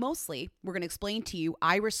quote. Mostly, we're going to explain to you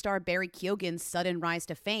Irish star Barry Keoghan's sudden rise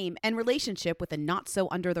to fame and relationship with a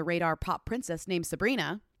not-so-under-the-radar pop princess named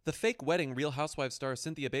Sabrina. The fake wedding Real Housewives star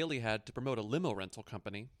Cynthia Bailey had to promote a limo rental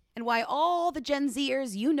company. And why all the Gen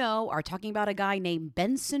Zers are talking about a guy named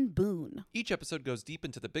Benson Boone. Each episode goes deep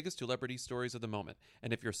into the biggest celebrity stories of the moment.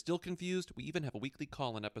 And if you're still confused, we even have a weekly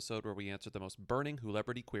call-in episode where we answer the most burning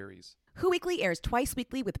celebrity queries. Who Weekly airs twice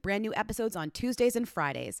weekly with brand new episodes on Tuesdays and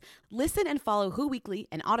Fridays. Listen and follow Who Weekly,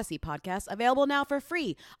 an Odyssey podcast, available now for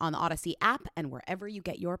free on the Odyssey app and wherever you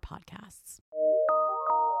get your podcasts.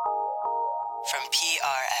 From